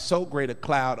surrounded by so great a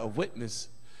cloud of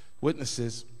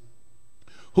witnesses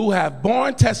who have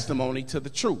borne testimony to the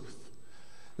truth,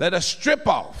 let us strip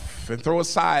off and throw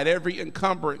aside every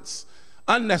encumbrance,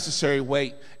 unnecessary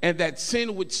weight, and that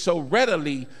sin which so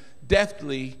readily,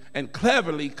 deftly, and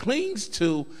cleverly clings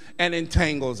to and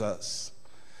entangles us.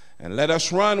 And let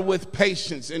us run with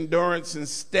patience, endurance, and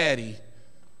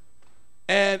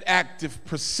and active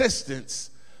persistence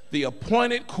the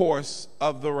appointed course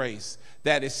of the race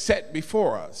that is set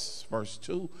before us. Verse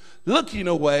 2, looking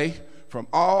away from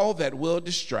all that will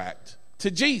distract to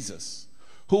Jesus,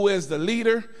 who is the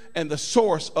leader and the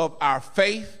source of our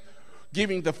faith,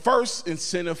 giving the first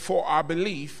incentive for our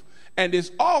belief, and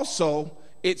is also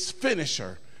its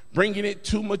finisher, bringing it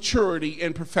to maturity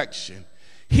and perfection.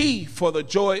 He, for the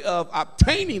joy of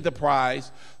obtaining the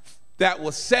prize that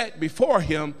was set before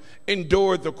him,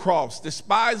 endured the cross,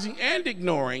 despising and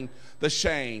ignoring the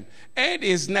shame, and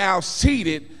is now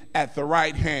seated at the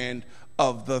right hand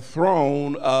of the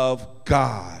throne of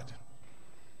God.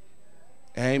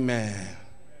 Amen.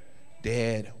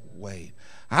 Dead weight.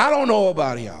 I don't know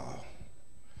about y'all,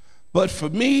 but for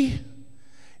me,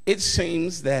 it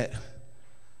seems that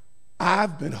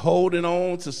I've been holding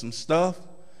on to some stuff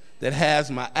that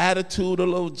has my attitude a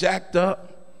little jacked up.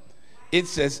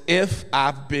 It's as if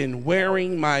I've been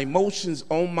wearing my emotions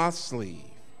on my sleeve,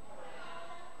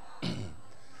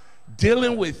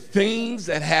 dealing with things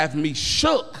that have me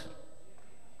shook,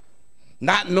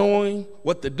 not knowing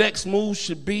what the next move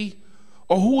should be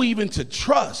or who even to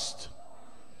trust.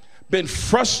 Been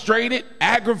frustrated,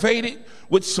 aggravated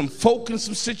with some folk in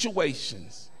some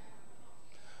situations.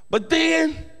 But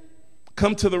then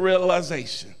come to the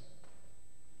realization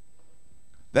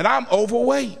that I'm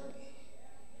overweight.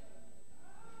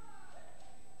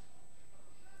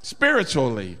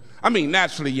 Spiritually, I mean,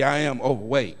 naturally, yeah, I am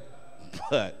overweight,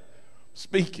 but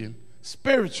speaking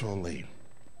spiritually,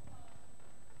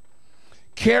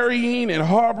 carrying and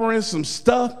harboring some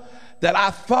stuff that I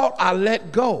thought I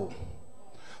let go,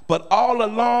 but all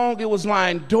along it was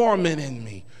lying dormant in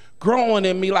me, growing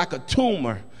in me like a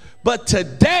tumor. But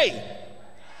today,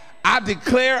 I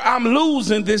declare I'm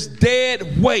losing this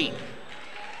dead weight.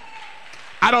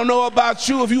 I don't know about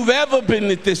you if you've ever been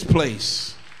at this place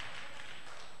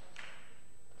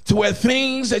to where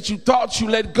things that you thought you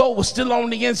let go were still on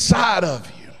the inside of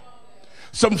you.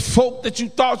 Some folk that you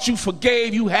thought you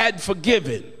forgave, you had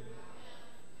forgiven.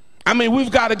 I mean,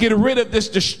 we've got to get rid of this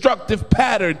destructive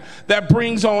pattern that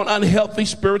brings on unhealthy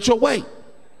spiritual weight.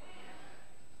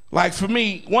 Like for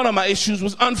me, one of my issues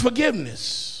was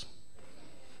unforgiveness.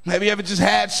 Have you ever just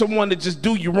had someone that just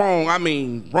do you wrong? I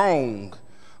mean, wrong,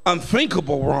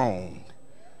 unthinkable wrong.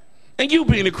 And you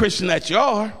being a Christian that you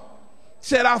are,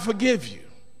 said, I'll forgive you.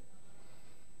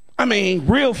 I mean,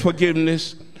 real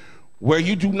forgiveness, where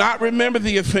you do not remember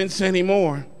the offense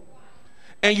anymore,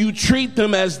 and you treat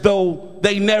them as though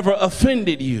they never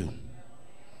offended you.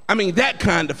 I mean, that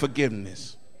kind of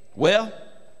forgiveness. Well,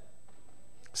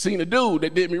 seen a dude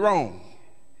that did me wrong.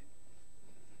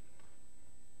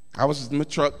 I was in my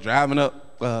truck driving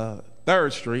up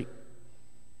 3rd Street.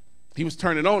 He was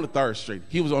turning on the 3rd Street.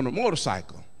 He was on a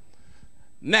motorcycle.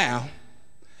 Now,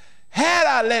 had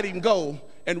I let him go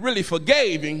and really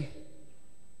forgave him,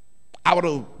 I would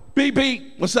have, beep,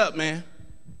 beep, what's up, man?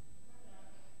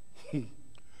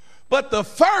 But the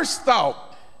first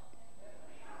thought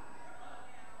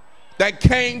that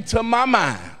came to my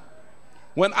mind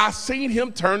when I seen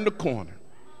him turn the corner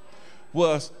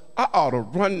was, I ought to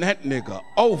run that nigga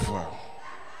over.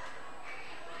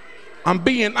 I'm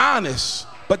being honest,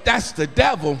 but that's the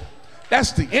devil.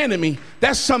 That's the enemy.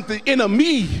 That's something in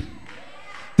me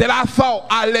that I thought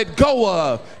I let go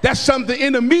of. That's something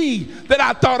in me that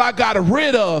I thought I got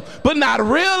rid of, but not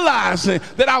realizing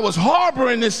that I was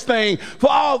harboring this thing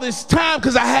for all this time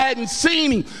because I hadn't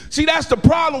seen him. See, that's the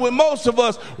problem with most of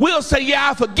us. We'll say, yeah,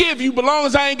 I forgive you, but as long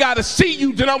as I ain't got to see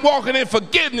you, then I'm walking in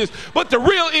forgiveness. But the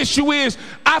real issue is,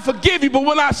 I forgive you, but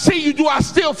when I see you, do I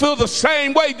still feel the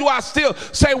same way? Do I still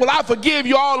say, well, I forgive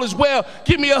you, all is well.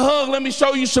 Give me a hug, let me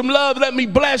show you some love, let me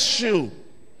bless you.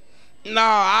 No,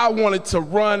 I wanted to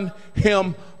run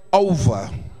him over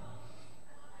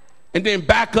and then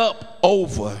back up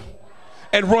over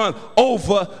and run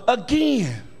over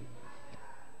again.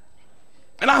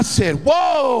 And I said,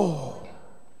 whoa,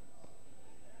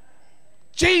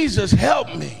 Jesus,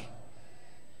 help me.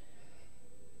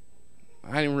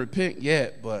 I didn't repent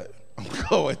yet, but I'm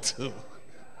going to.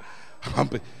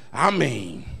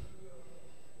 I'm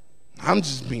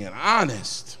just being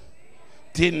honest.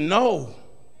 Didn't know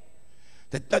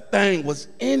that thing was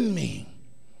in me.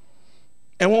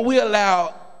 And when we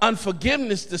allow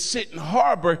unforgiveness to sit and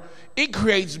harbor, it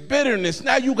creates bitterness.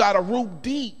 Now you got a root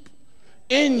deep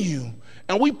in you.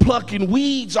 And we plucking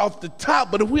weeds off the top,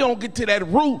 but if we don't get to that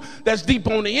root that's deep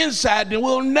on the inside, then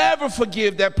we'll never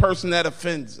forgive that person that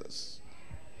offends us.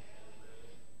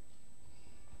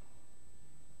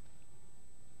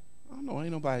 I don't know,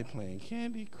 ain't nobody playing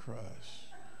Candy Crush.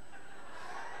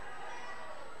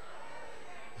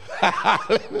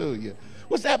 Hallelujah.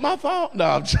 Was that my fault? No,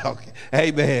 I'm joking.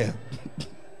 Amen.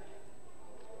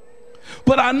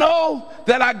 But I know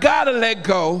that I got to let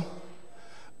go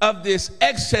of this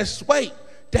excess weight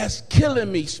that's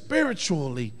killing me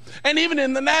spiritually. And even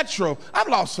in the natural, I've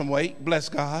lost some weight, bless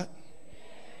God.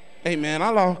 Amen. I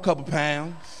lost a couple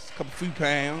few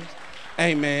pounds.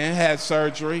 Amen. Had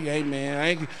surgery. Amen.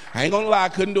 I ain't gonna lie, I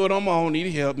couldn't do it on my own.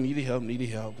 Needed help.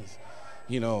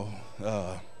 You know,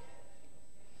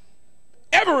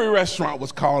 every restaurant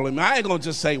was calling me. I ain't gonna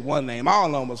just say one name. All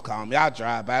of them was calling me. I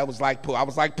drive by. I was like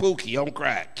Pookie on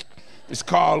crack. It's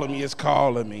calling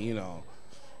me, you know.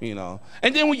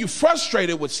 And then when you're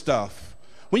frustrated with stuff,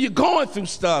 when you're going through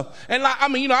stuff, and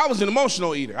I was an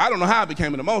emotional eater. I don't know how I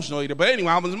became an emotional eater, but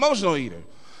anyway, I was an emotional eater.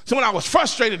 So when I was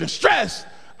frustrated and stressed,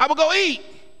 I would go eat.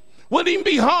 Wouldn't even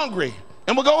be hungry,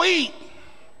 and would go eat.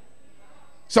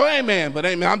 So amen,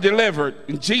 I'm delivered.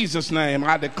 In Jesus' name,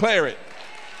 I declare it.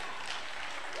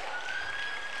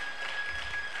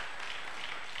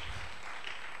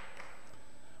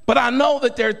 But I know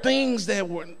that there are things that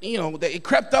were, that it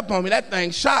crept up on me. That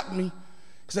thing shocked me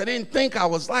because I didn't think I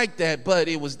was like that, but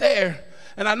it was there.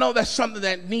 And I know that's something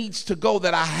that needs to go,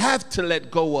 that I have to let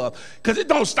go of, because it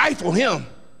don't stifle him.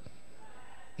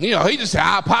 He just said,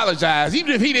 I apologize.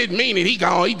 Even if he didn't mean it, he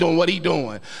doing what he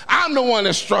doing. I'm the one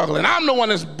that's struggling. I'm the one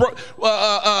that's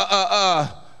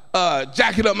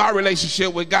jacking up my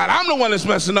relationship with God. I'm the one that's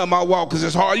messing up my walk because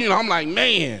it's hard. I'm like,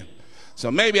 man. So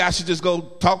maybe I should just go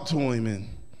talk to him and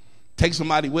take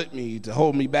somebody with me to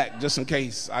hold me back just in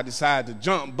case I decide to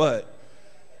jump. But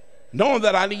knowing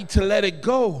that I need to let it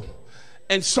go.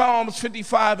 And Psalms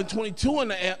 55:22 in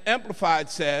the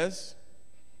Amplified says,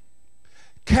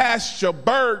 cast your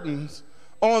burdens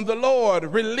on the Lord,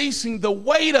 releasing the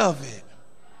weight of it.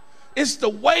 It's the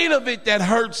weight of it that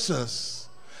hurts us.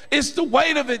 It's the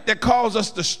weight of it that causes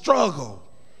us to struggle.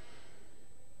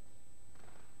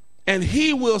 And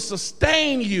he will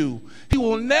sustain you. He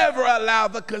will never allow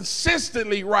the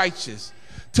consistently righteous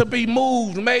to be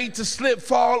moved, made to slip,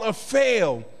 fall, or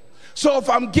fail. So if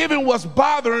I'm giving what's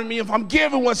bothering me, if I'm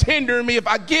giving what's hindering me, if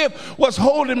I give what's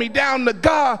holding me down to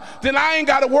God, then I ain't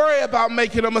got to worry about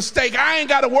making a mistake. I ain't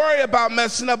got to worry about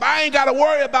messing up. I ain't got to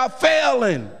worry about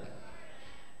failing.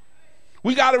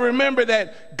 We got to remember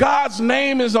that God's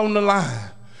name is on the line.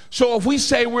 So if we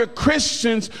say we're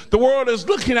Christians, the world is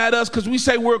looking at us because we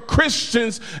say we're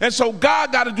Christians, and so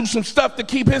God got to do some stuff to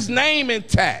keep his name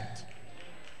intact.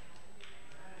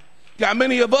 Got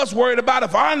many of us worried about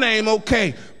if our name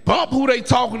okay. Bump who they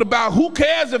talking about. Who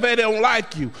cares if they don't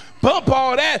like you? Bump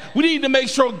all that. We need to make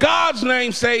sure God's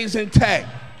name stays intact.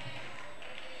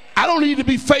 I don't need to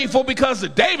be faithful because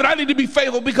of David. I need to be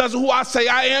faithful because of who I say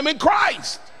I am in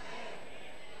Christ.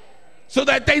 So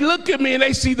that they look at me and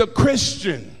they see the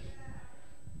Christian,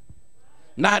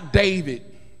 not David.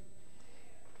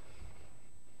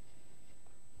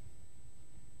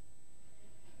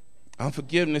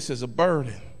 Unforgiveness is a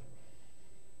burden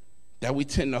that we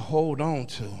tend to hold on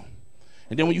to.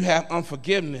 And then when you have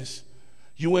unforgiveness,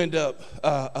 you end up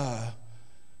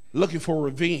looking for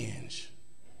revenge.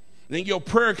 Then your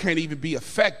prayer can't even be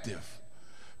effective,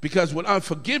 because with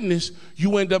unforgiveness,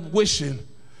 you end up wishing,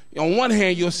 on one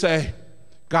hand, you'll say,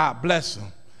 God bless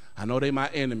them. I know they're my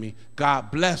enemy. God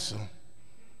bless them.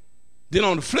 Then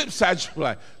on the flip side, you're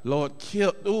like, Lord,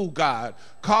 God,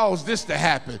 cause this to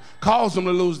happen. Cause them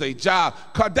to lose their job.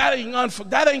 That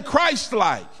ain't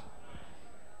Christ-like.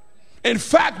 In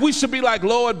fact, we should be like,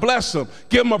 Lord, bless them.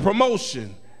 Give them a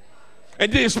promotion.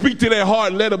 And then speak to their heart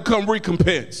and let them come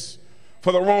recompense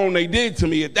for the wrong they did to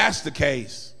me, if that's the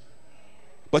case.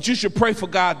 But you should pray for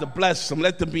God to bless them.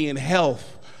 Let them be in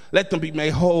health. Let them be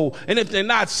made whole. And if they're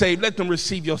not saved, let them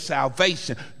receive your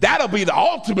salvation. That'll be the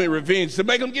ultimate revenge, to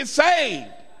make them get saved.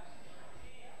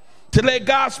 To let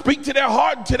God speak to their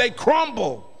heart until they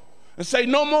crumble and say,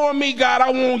 no more of me, God,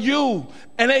 I want you.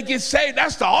 And they get saved.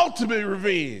 That's the ultimate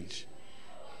revenge.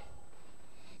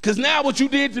 Because now what you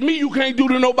did to me, you can't do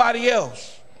to nobody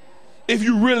else if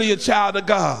you're really a child of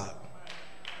God.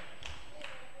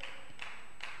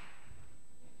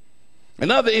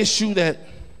 Another issue that,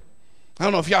 I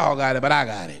don't know if y'all got it, but I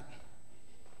got it.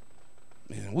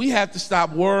 We have to stop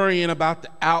worrying about the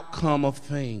outcome of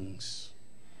things.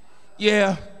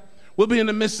 Yeah, we'll be in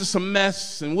the midst of some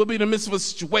mess, and we'll be in the midst of a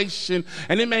situation,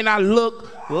 and it may not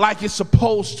look like it's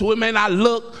supposed to. It may not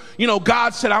look,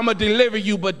 God said, I'm going to deliver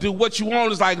you, but do what you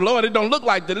want. Is like, Lord, it don't look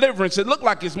like deliverance. It look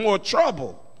like it's more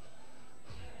trouble.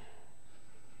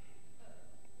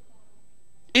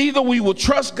 Either we will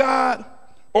trust God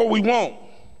or we won't.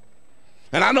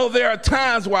 And I know there are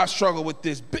times where I struggle with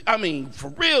this. I mean, for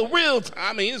real time.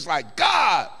 I mean, it's like,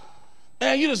 God,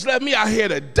 Man, you just left me out here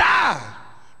to die.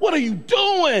 What are you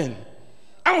doing?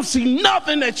 I don't see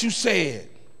nothing that you said.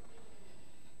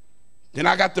 Then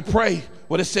I got to pray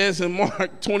what it says in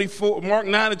Mark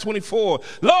 9 and 24.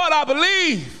 Lord, I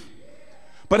believe,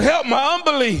 but help my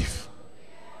unbelief.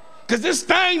 Because this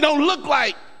thing don't look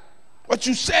like what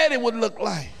you said it would look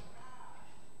like.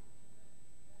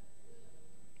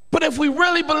 But if we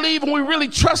really believe and we really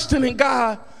trusting in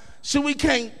God, see, we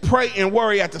can't pray and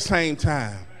worry at the same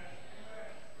time.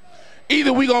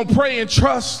 Either we gonna pray and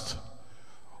trust,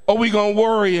 or we gonna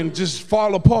worry and just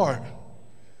fall apart.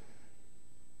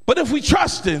 But if we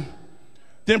trust him,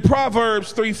 then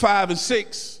Proverbs 3, 5, and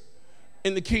 6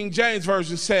 in the King James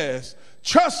Version says,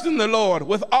 trust in the Lord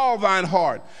with all thine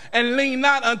heart, and lean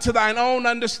not unto thine own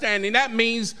understanding. That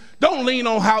means don't lean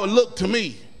on how it looked to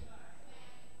me.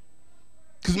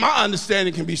 Because my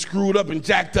understanding can be screwed up and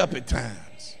jacked up at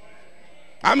times.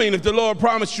 I mean, if the Lord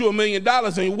promised you $1 million,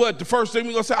 and what, the first thing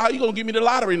we're going to say, how are you going to give me the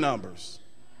lottery numbers?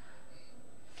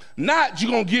 Not you're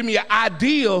going to give me an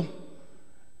ideal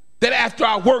that after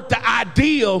I work the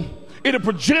ideal,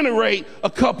 it'll generate a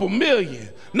couple million.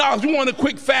 No, if you want a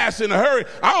quick, fast, in a hurry,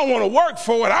 I don't want to work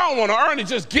for it. I don't want to earn it.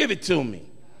 Just give it to me.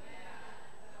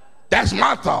 That's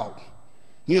my thought.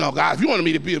 You know, guys, if you wanted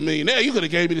me to be a millionaire, you could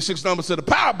have gave me the 6 numbers to the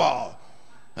Powerball.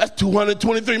 That's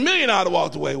 $223 million I'd have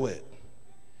walked away with.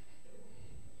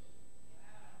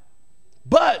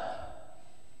 But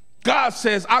God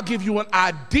says, I'll give you an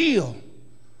ideal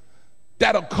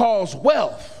that'll cause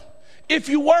wealth if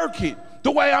you work it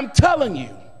the way I'm telling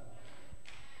you.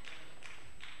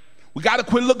 We got to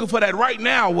quit looking for that right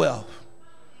now wealth.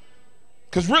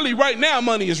 Because really right now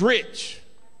money is rich.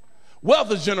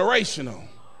 Wealth is generational.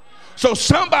 So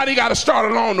somebody got to start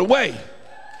along the way.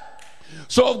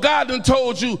 So if God done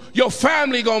told you your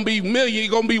family gonna be million,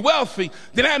 you're gonna be wealthy,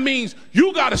 then that means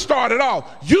you gotta start it off.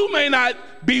 You may not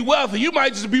be wealthy, you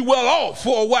might just be well off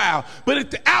for a while, but at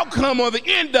the outcome or the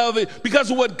end of it, because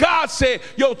of what God said,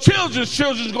 your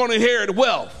children's gonna inherit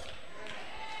wealth.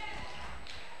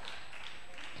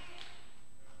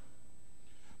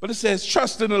 But it says,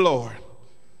 trust in the Lord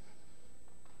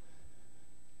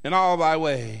in all thy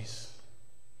ways.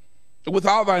 With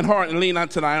all thine heart, and lean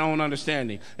unto thine own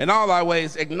understanding. In all thy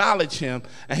ways acknowledge him,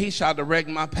 and he shall direct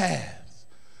my paths.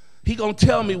 He gonna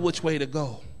tell me which way to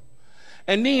go.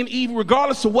 And then even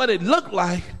regardless of what it looked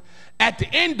like, at the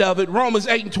end of it, Romans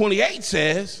 8 and 28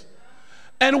 says,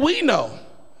 and we know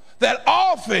that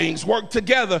all things work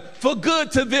together for good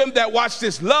to them that watch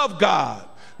this, love God.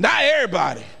 Not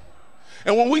everybody.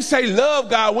 And when we say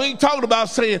love God, we ain't talking about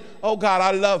saying, oh God,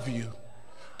 I love you.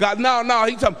 God, no,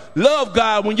 he's talking love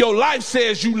God when your life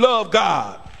says you love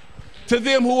God. To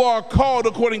them who are called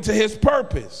according to his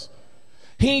purpose.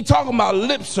 He ain't talking about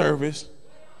lip service.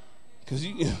 Because,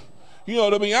 you know,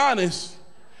 to be honest,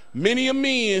 many a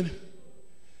men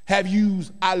have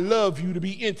used I love you to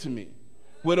be intimate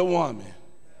with a woman.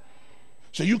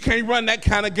 So you can't run that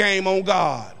kind of game on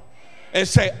God and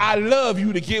say, I love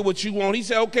you to get what you want. He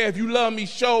said, okay, if you love me,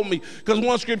 show me. Because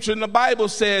one scripture in the Bible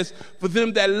says, for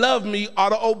them that love me ought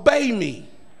to obey me.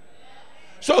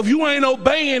 So if you ain't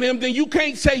obeying him, then you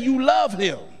can't say you love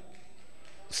him.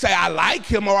 Say, I like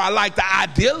him or I like the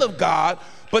ideal of God.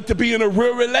 But to be in a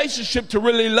real relationship, to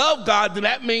really love God, then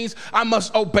that means I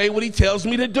must obey what he tells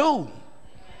me to do.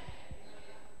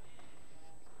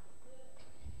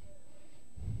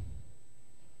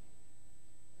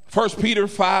 First Peter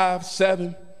 5,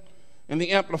 7 in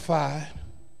the Amplified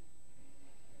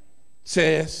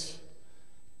says,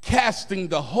 casting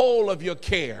the whole of your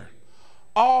care,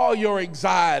 all your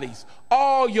anxieties,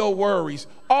 all your worries,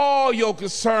 all your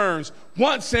concerns,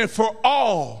 once and for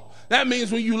all. That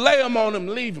means when you lay them on him,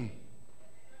 leave them.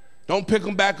 Don't pick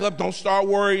them back up. Don't start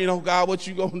worrying, oh God, what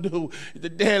you gonna do? The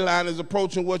deadline is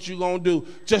approaching, what you gonna do?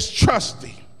 Just trust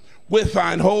him with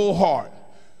thine whole heart.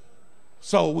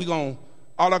 So we're gonna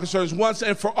all our concerns once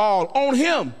and for all on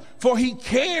him, for he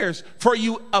cares for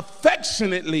you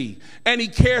affectionately, and he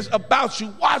cares about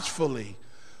you watchfully.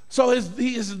 So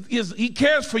he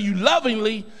cares for you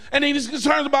lovingly, and he's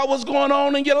concerned about what's going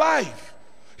on in your life.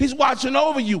 He's watching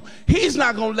over you. He's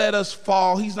not going to let us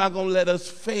fall. He's not going to let us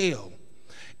fail.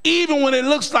 Even when it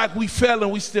looks like we fell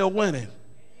and we still winning.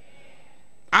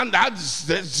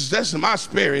 That's in my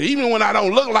spirit. Even when I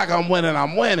don't look like I'm winning,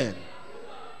 I'm winning.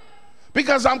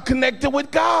 Because I'm connected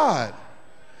with God.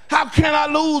 How can I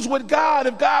lose with God?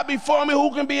 If God be for me,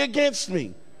 who can be against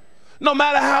me? No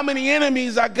matter how many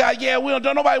enemies I got, yeah,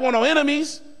 don't nobody want no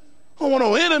enemies. I don't want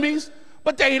no enemies,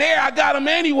 but they there, I got them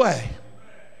anyway.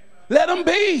 Let them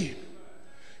be.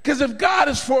 Because if God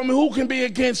is for me, who can be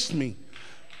against me?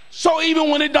 So even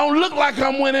when it don't look like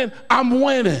I'm winning, I'm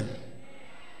winning.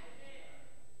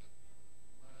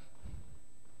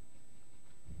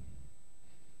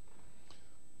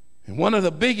 And one of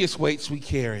the biggest weights we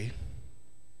carry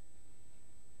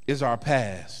is our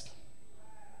past.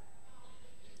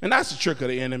 And that's the trick of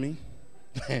the enemy.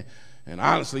 And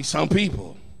honestly, some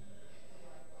people.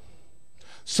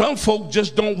 Some folk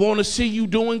just don't want to see you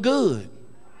doing good.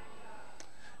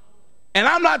 And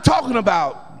I'm not talking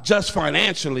about just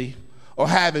financially or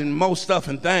having more stuff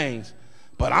and things,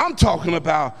 but I'm talking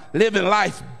about living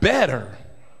life better.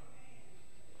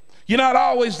 You're not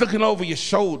always looking over your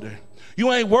shoulder. You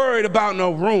ain't worried about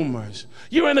no rumors.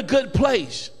 You're in a good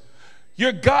place.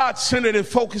 You're God-centered and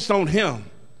focused on him.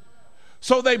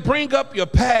 So they bring up your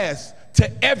past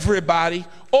to everybody,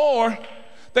 or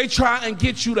they try and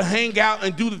get you to hang out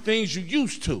and do the things you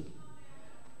used to.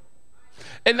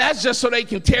 And that's just so they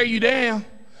can tear you down.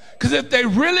 Because if they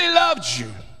really loved you,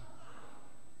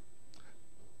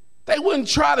 they wouldn't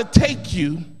try to take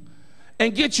you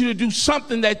and get you to do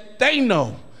something that they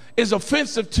know is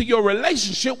offensive to your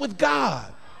relationship with God.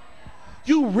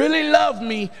 You really love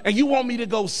me and you want me to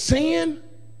go sin?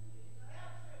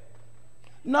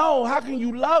 No, how can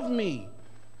you love me?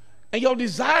 And your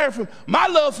desire for my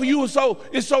love for you is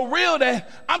so real that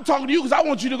I'm talking to you because I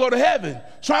want you to go to heaven.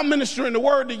 So I'm ministering the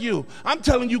word to you. I'm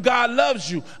telling you God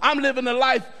loves you. I'm living a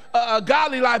life, a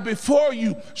godly life before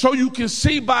you so you can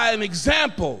see by an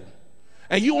example.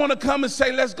 And you want to come and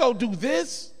say, let's go do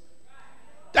this?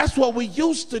 That's what we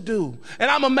used to do. And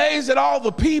I'm amazed at all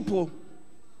the people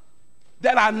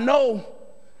that I know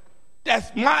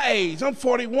that's my age. I'm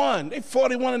 41. They're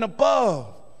 41 and above.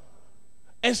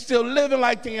 And still living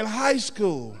like they're in high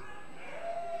school.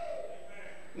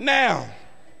 Now,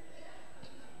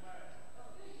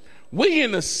 we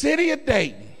in the city of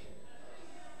Dayton.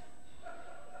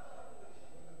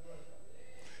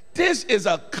 This is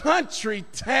a country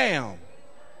town.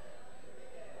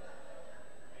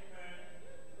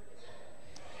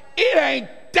 It ain't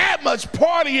that much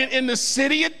partying in the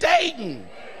city of Dayton.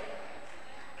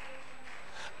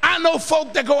 I know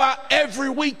folk that go out every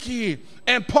weekend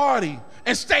and party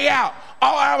and stay out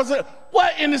all hours.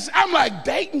 What in this? I'm like,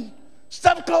 Dayton?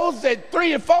 Stuff closes at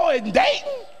 3 and 4 in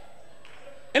Dayton?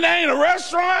 And that ain't a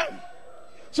restaurant?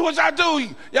 So what y'all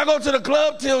do? Y'all go to the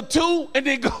club till 2 and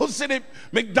then go sit at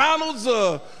McDonald's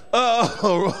or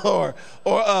Burger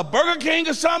King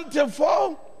or something till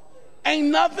 4? Ain't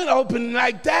nothing open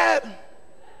like that.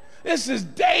 This is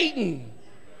Dayton.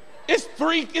 It's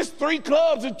three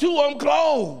clubs and 2 of them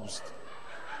closed.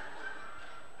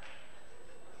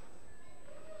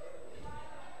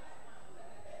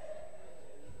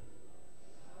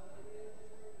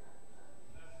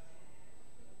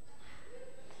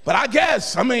 But I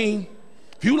guess, if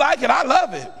you like it, I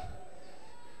love it.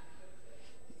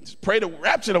 Just pray the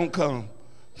rapture don't come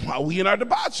while we in our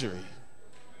debauchery.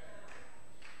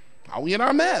 While we in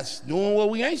our mess, doing what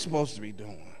we ain't supposed to be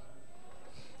doing.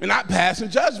 And not passing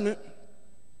judgment.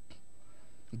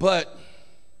 But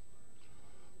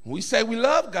when we say we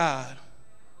love God,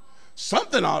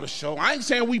 something ought to show. I ain't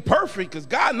saying we perfect, because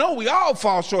God knows we all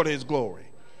fall short of his glory.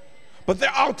 But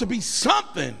there ought to be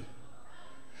something.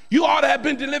 You ought to have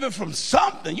been delivered from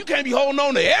something. You can't be holding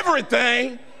on to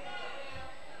everything.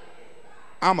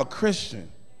 I'm a Christian.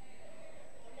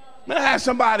 Man, I had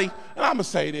somebody, and I'm going to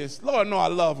say this. Lord knows I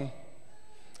love him.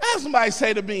 I had somebody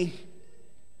say to me,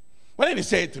 well, they didn't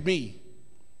say it to me,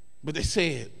 but they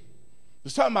said, it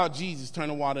was talking about Jesus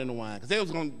turning water into wine,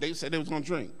 because they said they was going to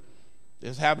drink. They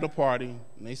was having a party,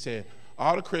 and they said,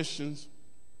 all the Christians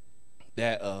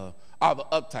that, all the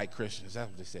uptight Christians, that's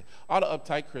what they said, all the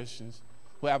uptight Christians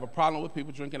who have a problem with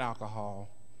people drinking alcohol,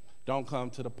 don't come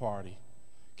to the party.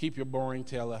 Keep your boring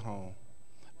tail at home.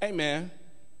 Amen.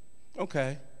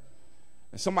 Okay.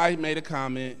 And somebody made a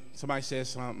comment. Somebody said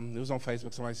something. It was on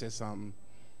Facebook. Somebody said something.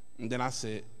 And then I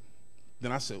said,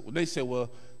 well, they said,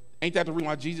 well, ain't that the reason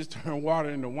why Jesus turned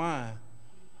water into wine?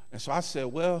 And so I said,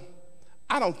 well,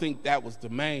 I don't think that was the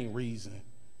main reason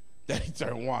that he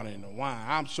turned water into wine.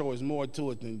 I'm sure there's more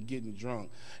to it than getting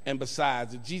drunk. And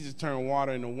besides, if Jesus turned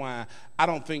water into wine, I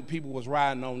don't think people was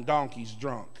riding on donkeys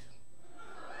drunk.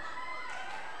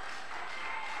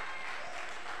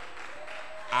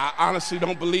 I honestly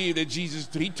don't believe that Jesus,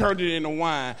 he turned it into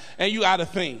wine. And you got to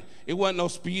think, it wasn't no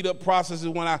speed up process.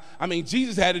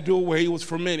 Jesus had to do it where he was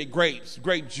fermented grapes,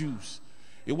 grape juice.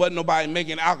 It wasn't nobody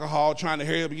making alcohol trying to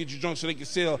hurry up and get you drunk so they could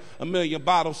sell 1 million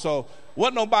bottles. So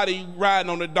wasn't nobody riding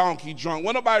on a donkey drunk.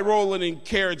 Wasn't nobody rolling in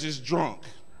carriages drunk.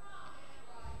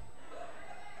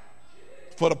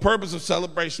 For the purpose of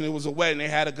celebration, it was a wedding. They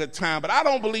had a good time. But I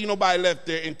don't believe nobody left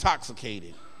there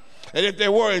intoxicated. And if they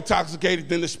were intoxicated,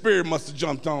 then the Spirit must have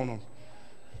jumped on them.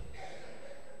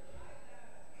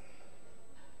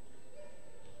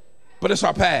 But it's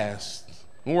our past.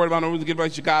 Don't worry about no reason to get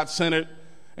about you God-centered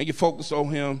and you focus on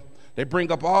him, they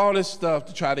bring up all this stuff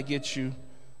to try to get you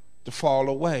to fall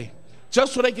away,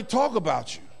 just so they can talk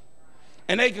about you.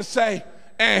 And they can say,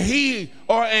 and he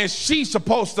or and she's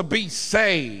supposed to be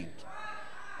saved.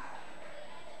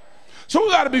 So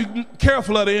we got to be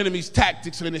careful of the enemy's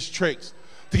tactics and his tricks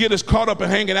to get us caught up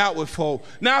in hanging out with folk.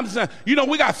 Now I'm saying,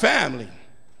 we got family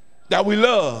that we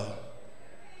love.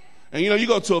 And you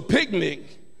go to a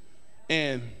picnic,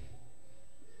 and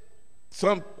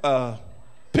some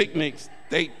picnics,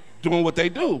 they doing what they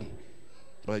do.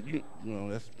 But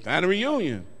that's family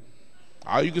reunion.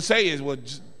 All you can say is, well,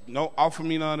 just don't offer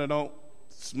me none, or don't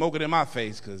smoke it in my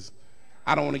face, because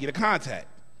I don't want to get a contact.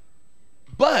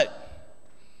 But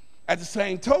at the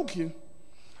same token,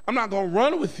 I'm not going to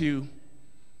run with you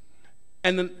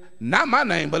and then, not my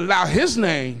name, but allow his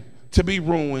name to be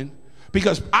ruined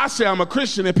because I say I'm a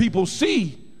Christian and people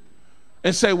see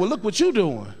and say, well, look what you're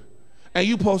doing, and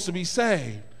you're supposed to be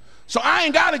saved. So I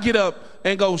ain't got to get up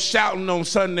and go shouting on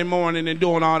Sunday morning and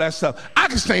doing all that stuff. I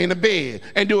can stay in the bed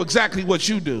and do exactly what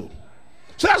you do.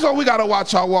 So that's why we got to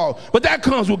watch our walk. But that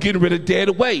comes with getting rid of dead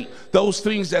weight, those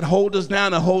things that hold us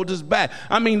down and hold us back.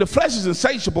 I mean, the flesh is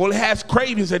insatiable. It has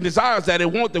cravings and desires that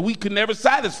it wants that we could never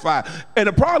satisfy. And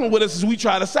the problem with us is we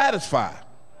try to satisfy.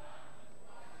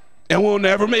 And it'll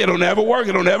never work.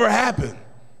 It'll never happen.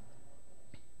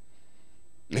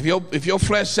 If your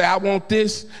flesh say, I want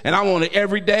this and I want it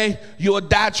every day, you'll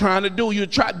die trying to do it. You'll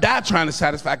die trying to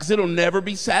satisfy, because it'll never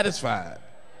be satisfied.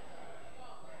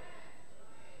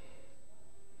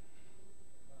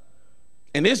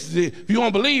 And this is, if you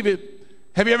don't believe it,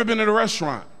 have you ever been in a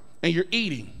restaurant and you're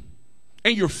eating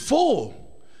and you're full?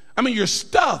 I mean, you're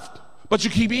stuffed, but you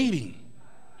keep eating.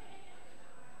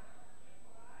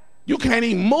 You can't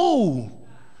even move.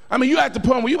 I mean, you're at the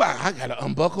point where you're like, I got to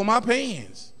unbuckle my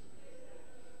pants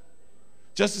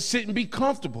just to sit and be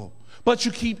comfortable. But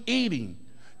you keep eating.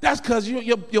 That's because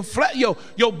your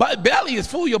belly is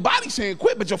full. Your body's saying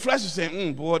quit, but your flesh is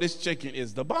saying, boy, this chicken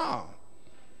is the bomb.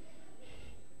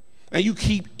 And you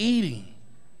keep eating.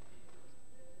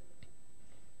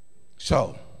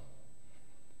 So,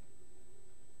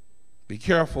 be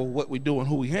careful what we do and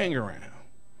who we hang around.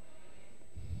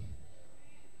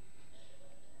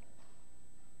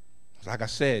 Like I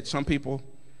said, some people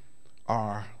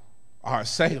are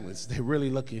assailants. They're really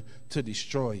looking to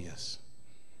destroy us.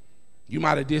 You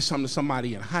might have did something to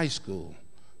somebody in high school.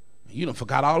 You done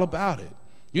forgot all about it.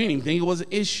 You didn't even think it was an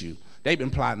issue. They've been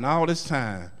plotting all this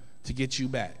time to get you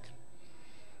back.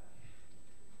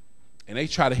 And they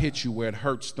try to hit you where it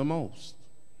hurts the most.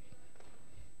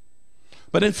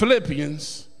 But in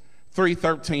Philippians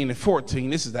 3:13 and 14,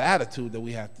 this is the attitude that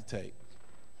we have to take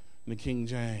in the King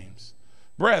James.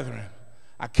 Brethren,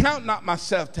 I count not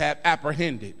myself to have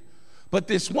apprehended, but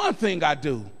this one thing I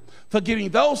do, forgetting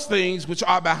those things which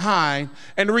are behind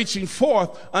and reaching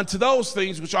forth unto those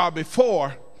things which are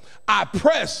before, I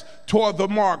press toward the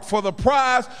mark for the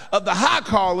prize of the high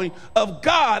calling of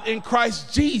God in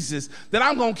Christ Jesus. That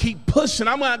I'm going to keep pushing.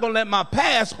 I'm not going to let my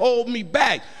past hold me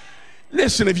back.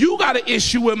 Listen, if you got an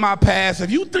issue with my past, if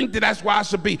you think that that's where I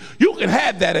should be, you can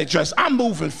have that address. I'm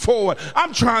moving forward.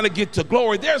 I'm trying to get to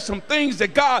glory. There's some things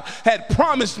that God had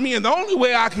promised me, and the only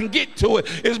way I can get to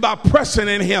it is by pressing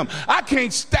in him. I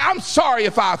can't I'm sorry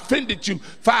if I offended you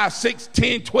 5, 6,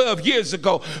 10, 12 years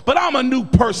ago, but I'm a new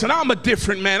person. I'm a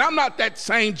different man. I'm not that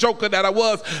same joker that I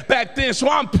was back then, so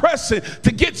I'm pressing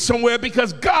to get somewhere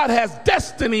because God has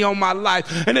destiny on my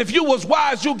life. And if you was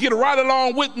wise, you'll get right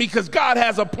along with me because God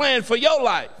has a plan for your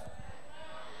life.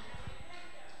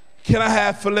 Can I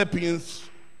have Philippians?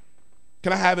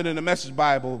 Can I have it in the Message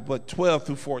Bible, but 12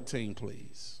 through 14,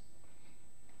 please?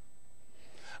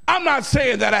 I'm not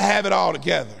saying that I have it all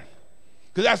together,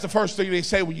 because that's the first thing they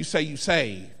say when you say you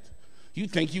saved. You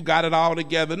think you got it all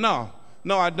together. No,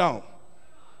 I don't.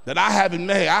 That I have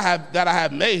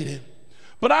made it,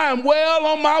 but I am well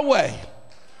on my way,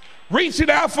 reaching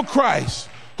out for Christ,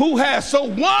 who has so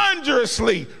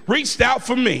wondrously reached out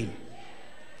for me.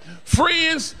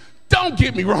 Friends, don't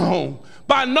get me wrong.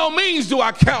 By no means do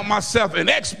I count myself an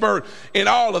expert in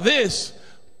all of this,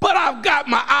 but I've got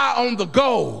my eye on the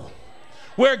goal,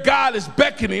 where God is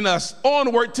beckoning us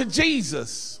onward to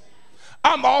Jesus.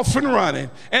 I'm off and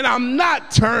running, and I'm not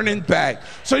turning back.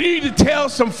 So you need to tell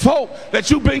some folk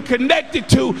that you've been connected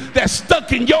to that's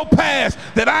stuck in your past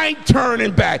that I ain't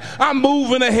turning back. I'm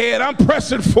moving ahead. I'm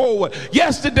pressing forward.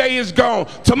 Yesterday is gone.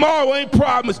 Tomorrow ain't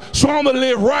promised, so I'm going to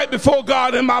live right before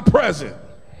God in my present.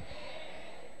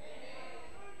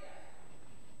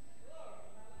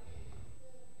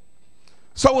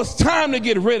 So it's time to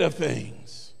get rid of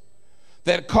things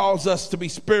that cause us to be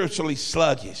spiritually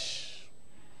sluggish.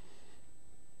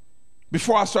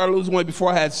 before I started losing weight,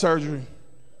 before I had surgery,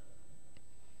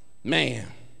 man,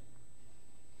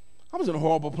 I was in a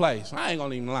horrible place. I ain't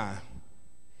gonna even lie.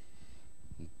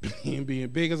 Being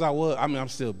big as I was, I mean, I'm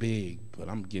still big, but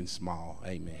I'm getting small,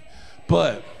 amen.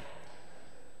 But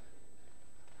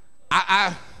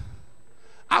I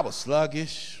was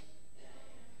sluggish.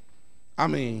 I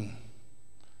mean,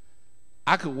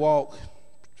 I could walk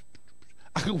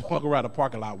around the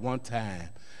parking lot one time,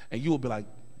 and you would be like,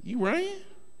 you ran?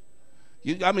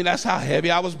 I mean, that's how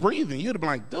heavy I was breathing. You'd have been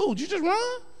like, dude, you just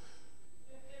run?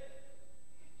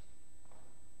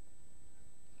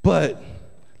 But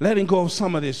letting go of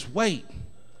some of this weight,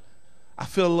 I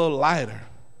feel a little lighter.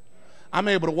 I'm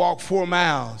able to walk 4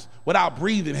 miles without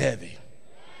breathing heavy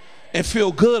and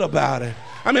feel good about it.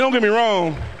 I mean, don't get me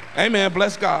wrong. Amen,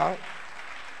 bless God.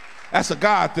 That's a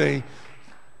God thing.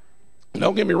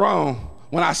 Don't get me wrong.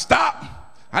 When I stop,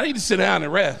 I need to sit down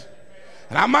and rest.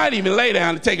 And I might even lay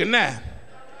down and take a nap.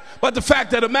 But the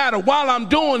fact of the matter, while I'm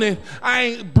doing it, I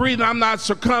ain't breathing, I'm not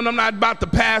succumbing, I'm not about to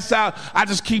pass out. I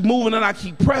just keep moving and I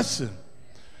keep pressing.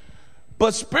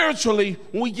 But spiritually,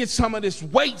 when we get some of this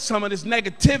weight, some of this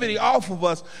negativity off of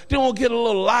us, then we'll get a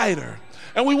little lighter.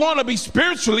 And we want to be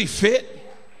spiritually fit.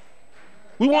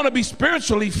 We want to be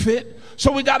spiritually fit.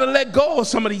 So we got to let go of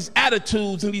some of these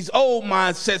attitudes and these old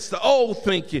mindsets, the old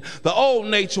thinking, the old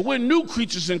nature. We're new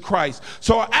creatures in Christ.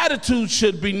 So our attitudes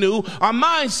should be new. Our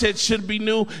mindset should be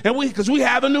new. And because we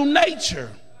have a new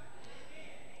nature.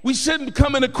 We shouldn't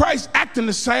come into Christ acting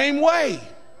the same way.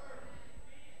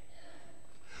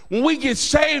 When we get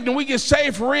saved and we get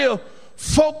saved for real,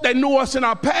 folk that knew us in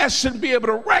our past shouldn't be able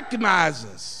to recognize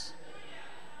us.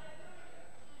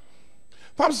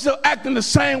 If I'm still acting the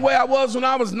same way I was when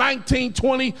I was 19,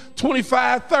 20,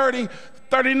 25, 30,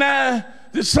 39,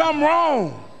 there's something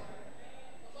wrong.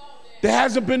 There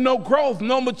hasn't been no growth,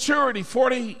 no maturity,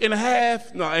 40 and a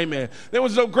half. No, amen. There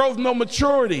was no growth, no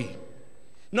maturity,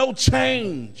 no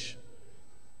change.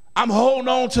 I'm holding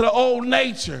on to the old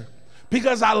nature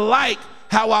because I like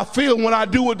how I feel when I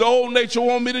do what the old nature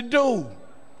want me to do.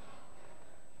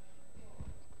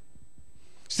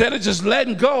 Instead of just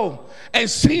letting go and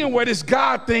seeing where this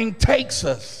God thing takes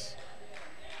us.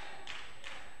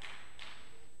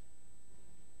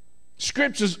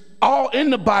 Scriptures all in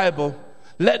the Bible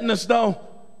letting us know,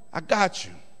 I got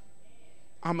you.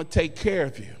 I'm going to take care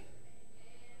of you.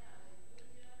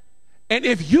 And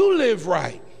if you live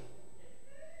right,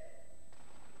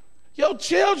 your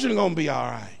children are going to be all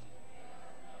right.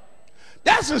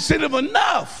 That's incentive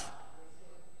enough.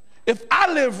 If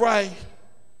I live right,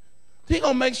 He's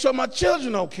going to make sure my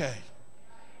children are okay.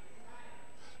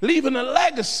 Leaving a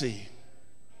legacy.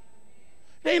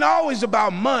 It ain't always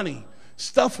about money,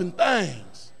 stuff, and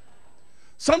things.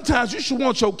 Sometimes you should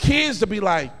want your kids to be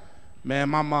like, man,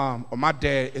 my mom or my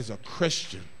dad is a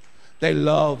Christian. They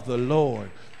love the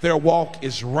Lord. Their walk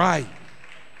is right.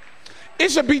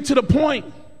 It should be to the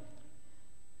point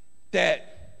that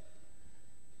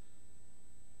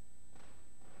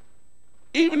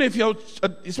even if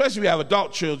especially if you have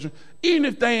adult children, even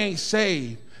if they ain't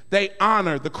saved, they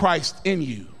honor the Christ in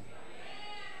you.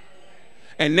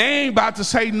 And they ain't about to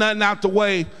say nothing out the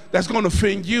way that's going to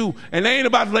offend you. And they ain't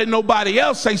about to let nobody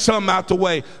else say something out the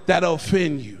way that'll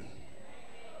offend you.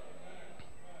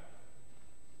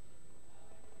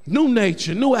 New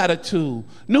nature, new attitude,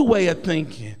 new way of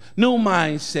thinking, new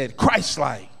mindset,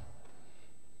 Christ-like.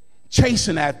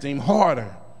 Chasing after Him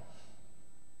harder.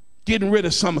 Getting rid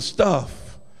of some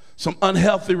stuff, some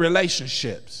unhealthy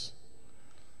relationships.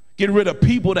 Getting rid of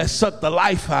people that suck the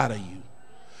life out of you.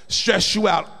 Stress you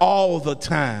out all the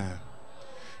time.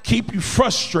 Keep you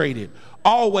frustrated.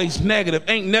 Always negative.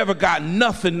 Ain't never got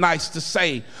nothing nice to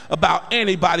say about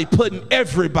anybody, putting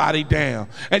everybody down.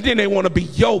 And then they want to be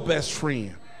your best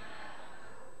friend.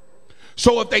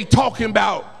 So if they talking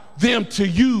about them to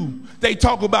you, they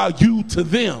talk about you to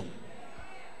them.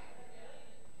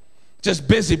 Just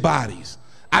busybodies.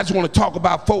 I just want to talk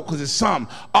about folk because it's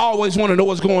something. I always want to know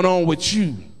what's going on with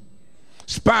you.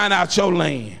 Spying out your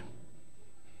land.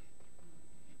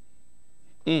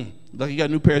 Look, you got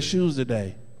a new pair of shoes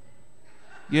today.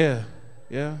 Yeah.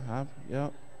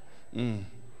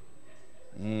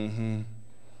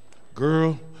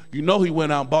 Girl, you know he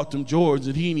went out and bought them Jordans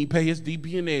and he didn't even pay his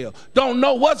DP&L. Don't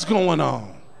know what's going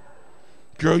on.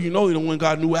 Girl, you know he done went and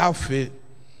got a new outfit.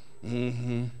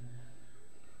 Ain't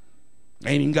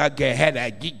even got gas, had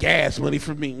that get gas money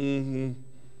for me.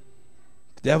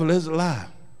 The devil is a lie.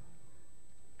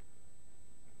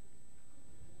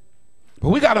 But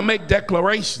we got to make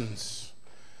declarations.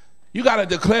 You got to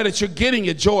declare that you're getting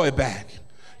your joy back.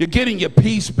 You're getting your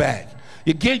peace back.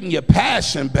 You're getting your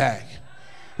passion back.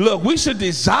 Look, we should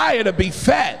desire to be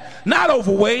fat, not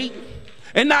overweight,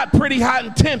 and not pretty, hot,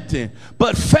 and tempting,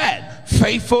 but fat,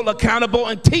 faithful, accountable,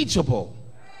 and teachable.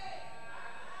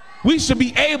 We should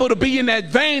be able to be in that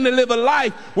vein to live a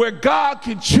life where God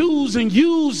can choose and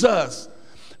use us.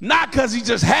 Not because he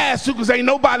just has to, because ain't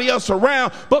nobody else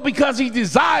around, but because he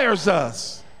desires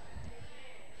us.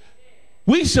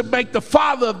 We should make the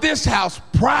father of this house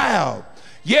proud.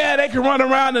 Yeah, they can run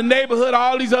around the neighborhood,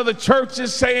 all these other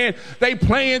churches saying they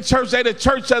playing church, they the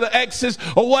church of the exes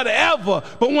or whatever.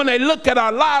 But when they look at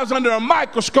our lives under a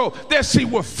microscope, they see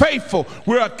we're faithful,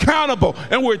 we're accountable,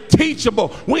 and we're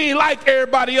teachable. We ain't like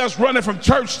everybody else running from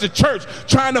church to church,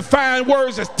 trying to find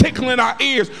words that's tickling our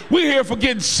ears. We're here for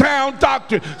getting sound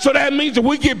doctrine. So that means if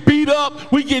we get beat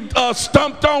up, we get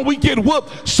stumped on, we get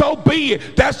whooped, so be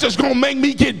it. That's just going to make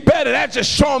me get better. That's just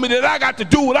showing me that I got to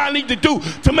do what I need to do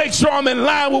to make sure I'm in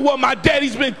line with what my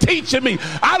daddy's been teaching me.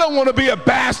 I don't want to be a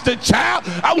bastard child.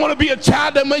 I want to be a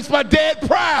child that makes my dad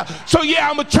proud. So yeah,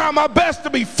 I'm going to try my best to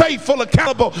be faithful,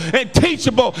 accountable, and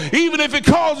teachable, even if it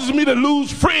causes me to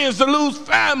lose friends, to lose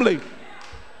family,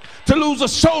 to lose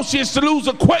associates, to lose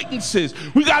acquaintances.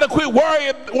 We got to quit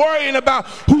worrying about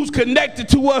who's connected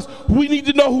to us. We need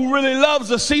to know who really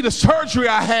loves us. See, the surgery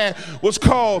I had was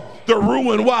called the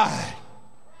Ruin Why.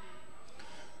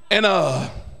 And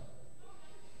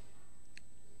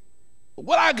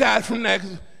what I got from that,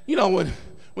 you know, when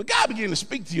God began to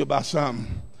speak to you about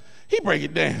something, he break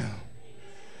it down.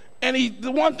 And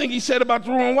the one thing he said about the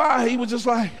Ruin Why, he was just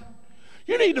like,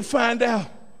 you need to find out,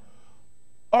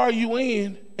 are you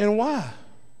in and why?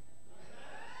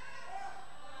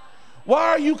 Why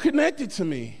are you connected to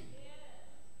me?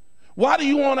 Why do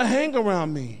you want to hang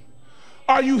around me?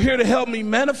 Are you here to help me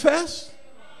manifest?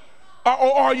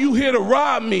 Or are you here to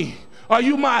rob me? Are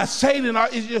you my Satan?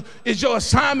 Is your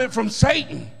assignment from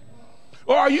Satan?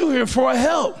 Or are you here for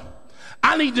help?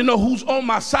 I need to know who's on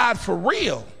my side for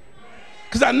real.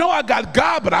 Because I know I got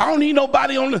God, but I don't need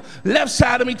nobody on the left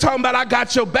side of me talking about I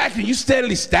got your back and you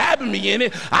steadily stabbing me in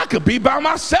it. I could be by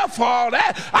myself for all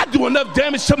that. I do enough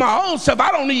damage to my own self.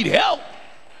 I don't need help.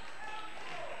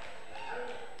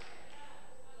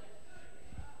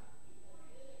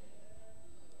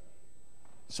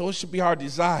 So it should be our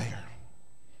desire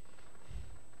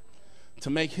to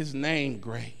make his name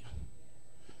great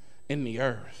in the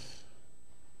earth.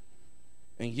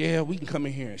 And yeah, we can come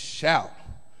in here and shout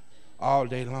all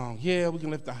day long. Yeah, we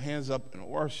can lift our hands up and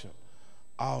worship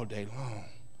all day long.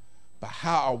 But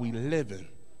how are we living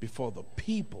before the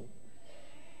people?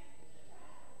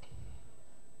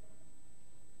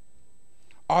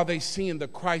 Are they seeing the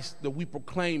Christ that we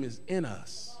proclaim is in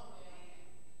us?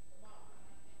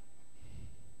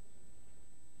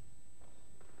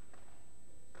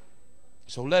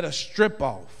 So let us strip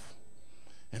off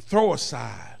and throw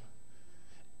aside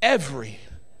every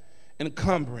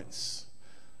encumbrance,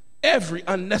 every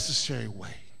unnecessary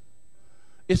way.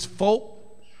 It's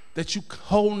folk that you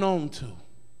hold on to.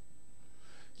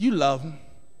 You love them,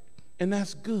 and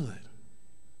that's good.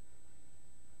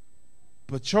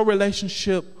 But your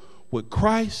relationship with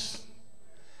Christ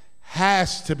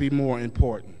has to be more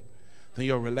important than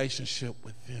your relationship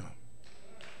with them.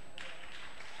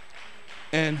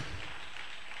 And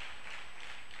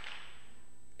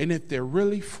if they're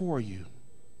really for you,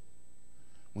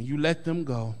 when you let them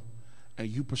go and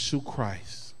you pursue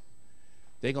Christ,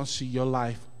 they're going to see your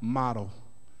life model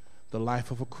the life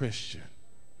of a Christian.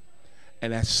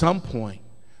 And at some point,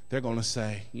 they're going to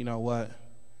say, you know what,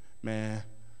 man,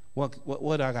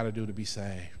 what do I got to do to be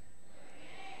saved?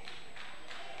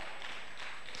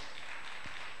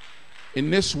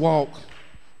 In this walk,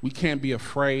 we can't be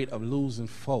afraid of losing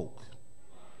folk.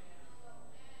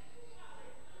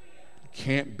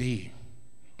 Can't be.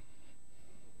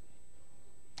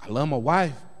 I love my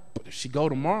wife, but if she go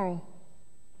tomorrow,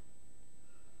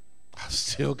 I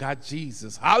still got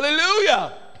Jesus.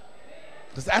 Hallelujah.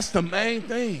 Because that's the main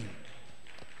thing.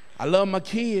 I love my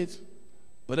kids,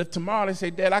 but if tomorrow they say,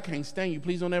 Dad, I can't stand you,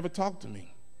 please don't ever talk to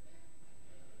me.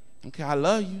 Okay, I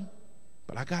love you,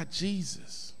 but I got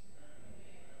Jesus.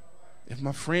 If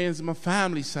my friends and my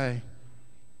family say,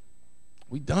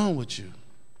 we done with you,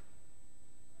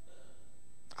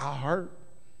 I'll hurt,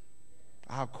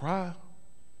 I'll cry,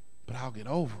 but I'll get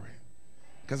over it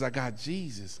because I got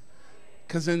Jesus.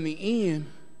 Because in the end,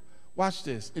 watch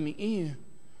this, in the end,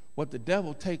 what the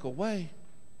devil take away,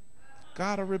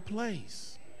 God will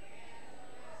replace.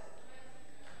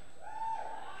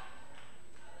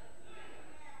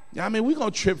 Yeah, I mean, we're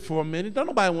going to trip for a minute. Don't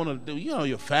nobody want to do, you know,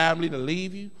 your family to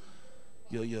leave you,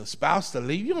 your spouse to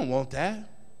leave. You don't want that.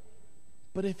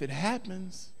 But if it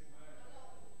happens,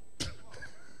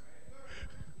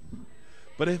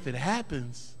 But if it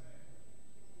happens,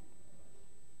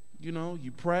 you know,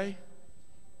 you pray,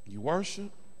 you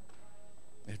worship.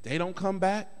 If they don't come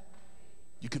back,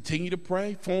 you continue to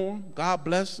pray for them. God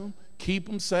bless them. Keep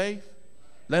them safe.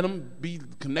 Let them be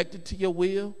connected to your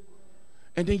will.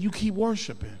 And then you keep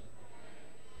worshiping.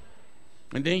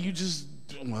 And then you just,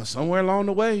 well, somewhere along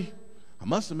the way, I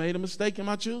must have made a mistake in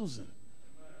my choosing.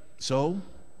 So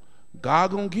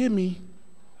God gonna give me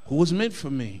who was meant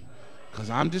for me. Because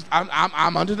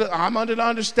I'm under the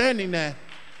understanding that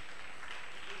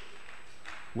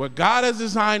where God has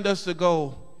designed us to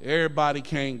go, everybody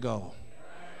can't go.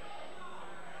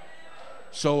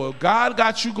 So if God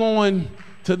got you going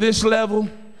to this level,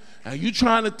 and you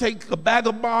trying to take a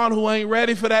vagabond who ain't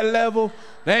ready for that level,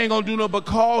 they ain't gonna do nothing but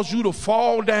cause you to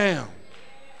fall down.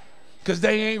 Because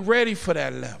they ain't ready for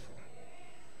that level.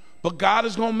 But God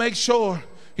is gonna make sure.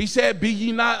 He said, be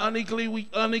ye not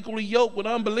unequally yoked with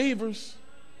unbelievers.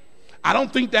 I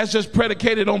don't think that's just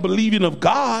predicated on believing of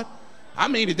God. I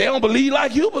mean, if they don't believe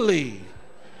like you believe.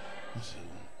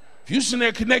 If you sitting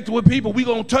there connected with people, we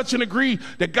gonna touch and agree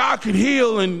that God can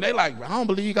heal, and they like, I don't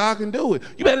believe God can do it.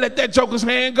 You better let that joker's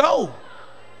hand go.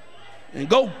 And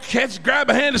go grab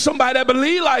a hand of somebody that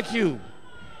believe like you.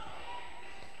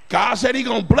 God said he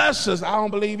gonna bless us. I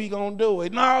don't believe he gonna do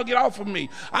it. No, get off of me.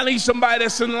 I need somebody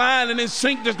that's in line and in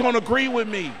sync that's gonna agree with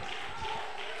me.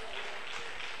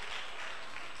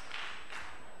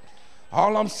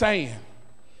 All I'm saying,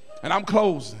 and I'm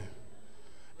closing,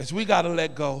 is we gotta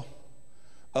let go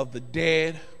of the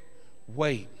dead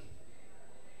weight.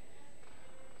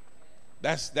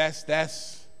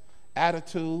 That's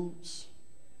attitudes.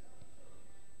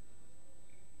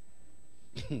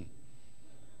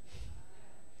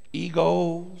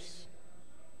 Egos,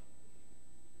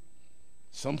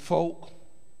 some folk,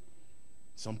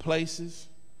 some places,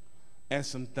 and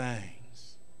some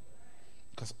things.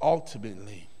 Because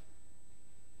ultimately,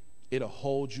 it'll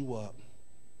hold you up.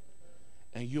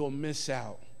 And you'll miss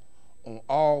out on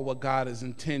all what God has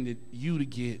intended you to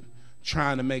get,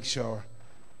 trying to make sure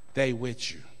they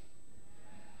with you.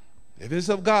 If it's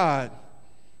of God,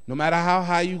 no matter how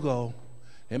high you go,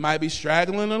 it might be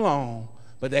straggling along,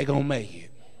 but they're going to make it.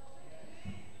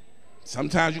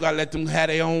 Sometimes you got to let them have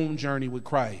their own journey with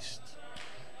Christ.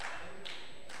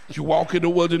 You walk in the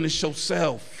wilderness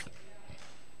yourself.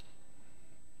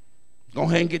 Go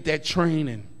ahead and get that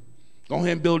training. Go ahead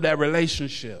and build that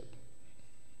relationship.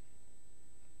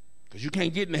 Because you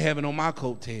can't get into heaven on my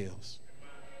coattails.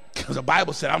 Because the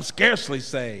Bible said I'm scarcely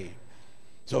saved.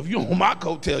 So if you're on my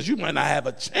coattails, you might not have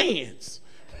a chance.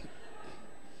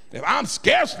 If I'm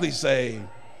scarcely saved,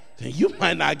 then you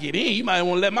might not get in. You might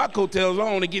want to let my coattails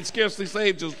on and get scarcely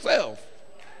saved yourself.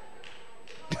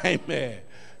 Amen.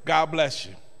 God bless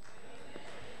you.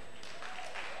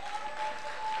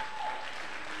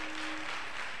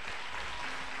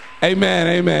 Amen,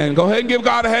 amen. Go ahead and give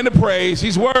God a hand of praise.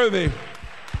 He's worthy.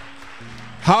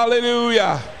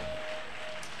 Hallelujah.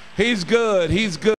 He's good. He's good.